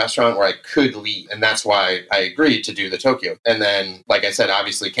staff at the restaurant where I could leave. And that's why I agreed to do the Tokyo. And then, like I said,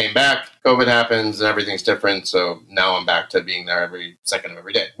 obviously came back, COVID happens and everything's different. So now I'm back to being there every second of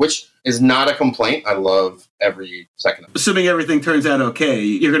every day, which is not a complaint. I love every second of it. Assuming everything turns out okay,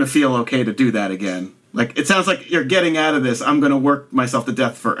 you're going to feel okay to do that again. Like, it sounds like you're getting out of this. I'm going to work myself to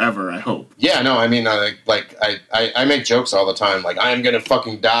death forever, I hope. Yeah, no, I mean, I make jokes all the time. Like, I am going to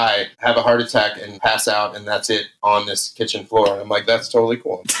fucking die, have a heart attack, and pass out, and that's it on this kitchen floor. And I'm like, that's totally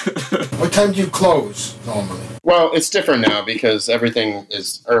cool. What time do you close, normally? Well, it's different now because everything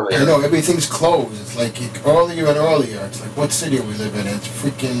is earlier. I know, everything's closed. It's like earlier and earlier. It's like, what city we live in? It's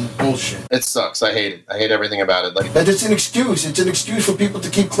freaking bullshit. It sucks. I hate it. I hate everything about it. Like, but it's an excuse. It's an excuse for people to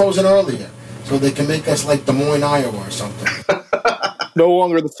keep closing earlier. So they can make us like Des Moines, Iowa or something. No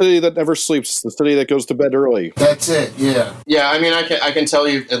longer the city that never sleeps, the city that goes to bed early. That's it, yeah. Yeah, I mean, I can tell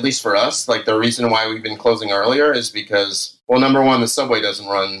you, at least for us, like the reason why we've been closing earlier is because, well, number one, the subway doesn't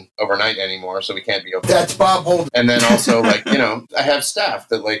run overnight anymore, so we can't be open. That's Bob Holden. And then also, like, you know, I have staff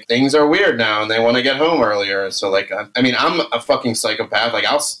that, like, things are weird now and they want to get home earlier. So, like, I mean, I'm a fucking psychopath. Like,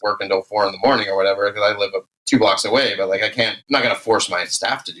 I'll work until 4 in the morning or whatever because I live 2 blocks away, but like I'm not gonna force my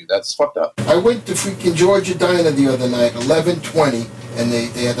staff to do that. It's fucked up. I went to freaking Georgia Diner the other night, 11:20, and they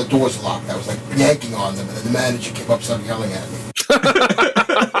had the doors locked. I was like yanking on them, and then the manager came up, started yelling at me.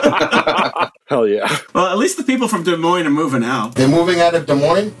 Hell yeah. Well, at least the people from Des Moines are moving out. They're moving out of Des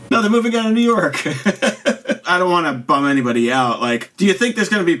Moines? No, they're moving out of New York. I don't want to bum anybody out. Like, do you think there's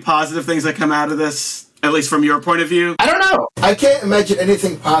going to be positive things that come out of this? At least from your point of view? I don't know. I can't imagine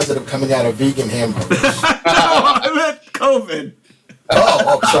anything positive coming out of vegan hamburgers. No, I meant COVID.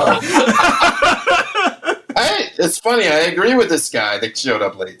 Oh, sorry. It's funny. I agree with this guy that showed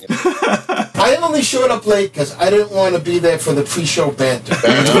up late. You know? I only showed up late because I didn't want to be there for the pre-show banter.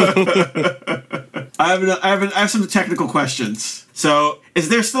 I have some technical questions. So, is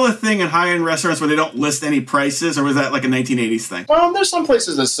there still a thing in high-end restaurants where they don't list any prices, or was that like a 1980s thing? Well, there's some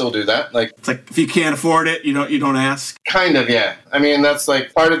places that still do that. Like, it's like if you can't afford it, you don't ask. Kind of, yeah. I mean, that's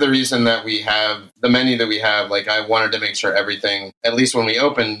like part of the reason that we have the menu that we have. Like, I wanted to make sure everything, at least when we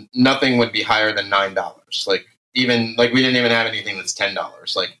opened, nothing would be higher than $9. Like, even like we didn't even have anything that's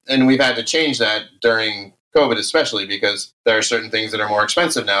 $10. Like, and we've had to change that during COVID especially, because there are certain things that are more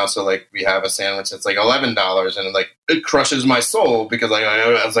expensive now. So like we have a sandwich that's like $11 and like it crushes my soul because like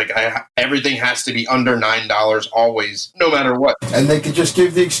I was like everything has to be under $9 always, no matter what. And they could just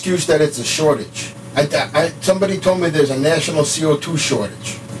give the excuse that it's a shortage. Somebody told me there's a national CO2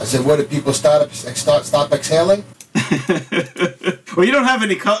 shortage. I said, what, did people stop exhaling? Well, you don't have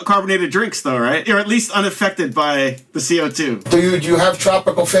any carbonated drinks, though, right? You're at least unaffected by the CO2. Do you have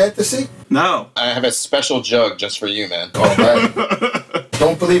tropical fantasy? No. I have a special jug just for you, man. All right.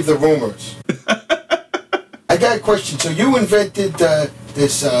 Don't believe the rumors. I got a question. So you invented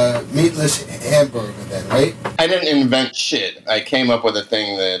this meatless hamburger then, right? I didn't invent shit. I came up with a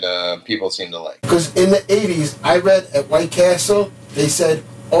thing that people seem to like. Because in the 80s, I read at White Castle, they said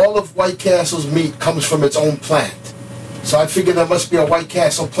all of White Castle's meat comes from its own plant. So I figured there must be a White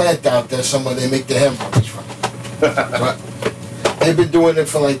Castle plant out there somewhere they make their hamburgers from. They've been doing it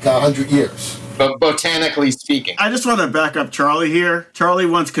for like 100 years. But botanically speaking. I just want to back up Charlie here. Charlie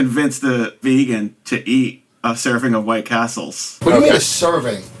once convinced a vegan to eat a serving of White Castles. What do you mean a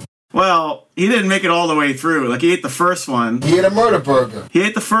serving? Well, he didn't make it all the way through. Like, he ate the first one. He ate a murder burger. He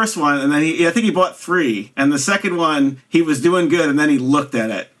ate the first one, and then I think he bought 3. And the second one, he was doing good, and then he looked at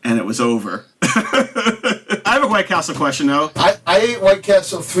it, and it was over. I have a White Castle question, though. I ate White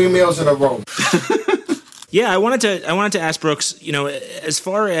Castle 3 meals in a row. Yeah, I wanted to ask Brooks, as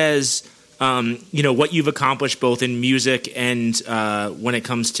far as what you've accomplished both in music and when it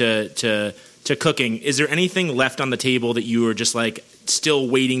comes to cooking, is there anything left on the table that you were just like still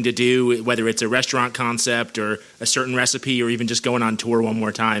waiting to do, whether it's a restaurant concept or a certain recipe or even just going on tour one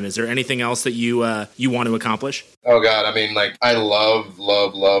more time? Is there anything else that you want to accomplish? Oh God, I mean, like, I love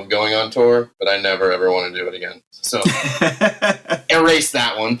going on tour, but I never ever want to do it again. So erase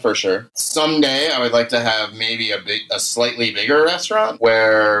that one for sure. Someday I would like to have maybe a slightly bigger restaurant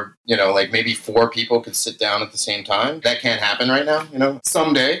where, like maybe 4 people could sit down at the same time. That can't happen right now,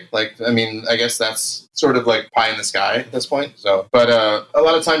 Someday, I guess that's sort of like pie in the sky at this point. So, but a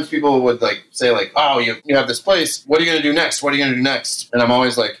lot of times people would like say like, oh, you have this place. What are you going to do next? What are you going to do next? And I'm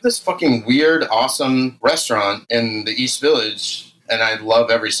always like, this fucking weird, awesome restaurant in the East Village, and I love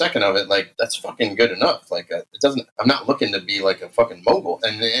every second of it. Like, that's fucking good enough. Like, I'm not looking to be like a fucking mogul.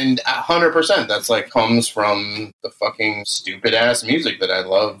 And 100%, that's like comes from the fucking stupid ass music that I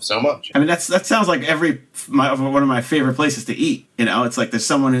love so much. I mean, that sounds like one of my favorite places to eat. It's like there's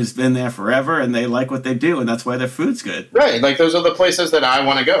someone who's been there forever and they like what they do, and that's why their food's good. Right. Like, those are the places that I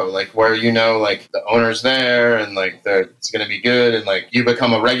want to go. Like, where, like the owner's there and like it's going to be good. And like you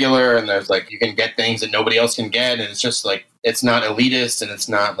become a regular and there's like, you can get things that nobody else can get. And it's just like, it's not elitist and it's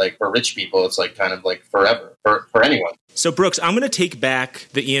not like for rich people. It's like kind of like forever for anyone. So Brooks, I'm going to take back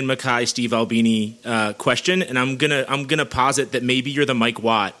the Ian MacKaye, Steve Albini question, and I'm gonna posit that maybe you're the Mike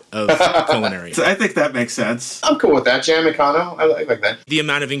Watt of culinary. So I think that makes sense. I'm cool with that. Jam Econo, I like that. The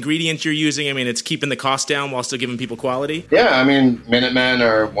amount of ingredients you're using, I mean, it's keeping the cost down while still giving people quality. Yeah, I mean, Minutemen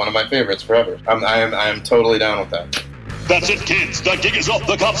are one of my favorites forever. I'm totally down with that. That's it, kids. The gig is up.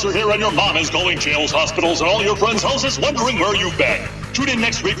 The cops are here, and your mom is calling jails, hospitals, and all your friends' houses wondering where you've been. Tune in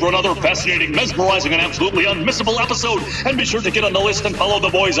next week for another fascinating, mesmerizing, and absolutely unmissable episode. And be sure to get on the list and follow the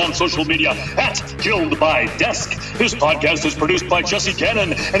boys on social media at Killed by Desk. This podcast is produced by Jesse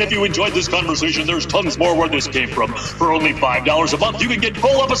Cannon. And if you enjoyed this conversation, there's tons more where this came from. For only $5 a month, you can get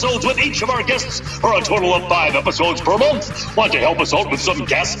full episodes with each of our guests for a total of 5 episodes per month. Want to help us out with some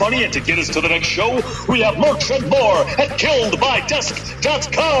gas money and to get us to the next show? We have merch and more at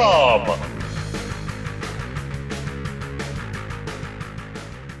KilledByDesk.com.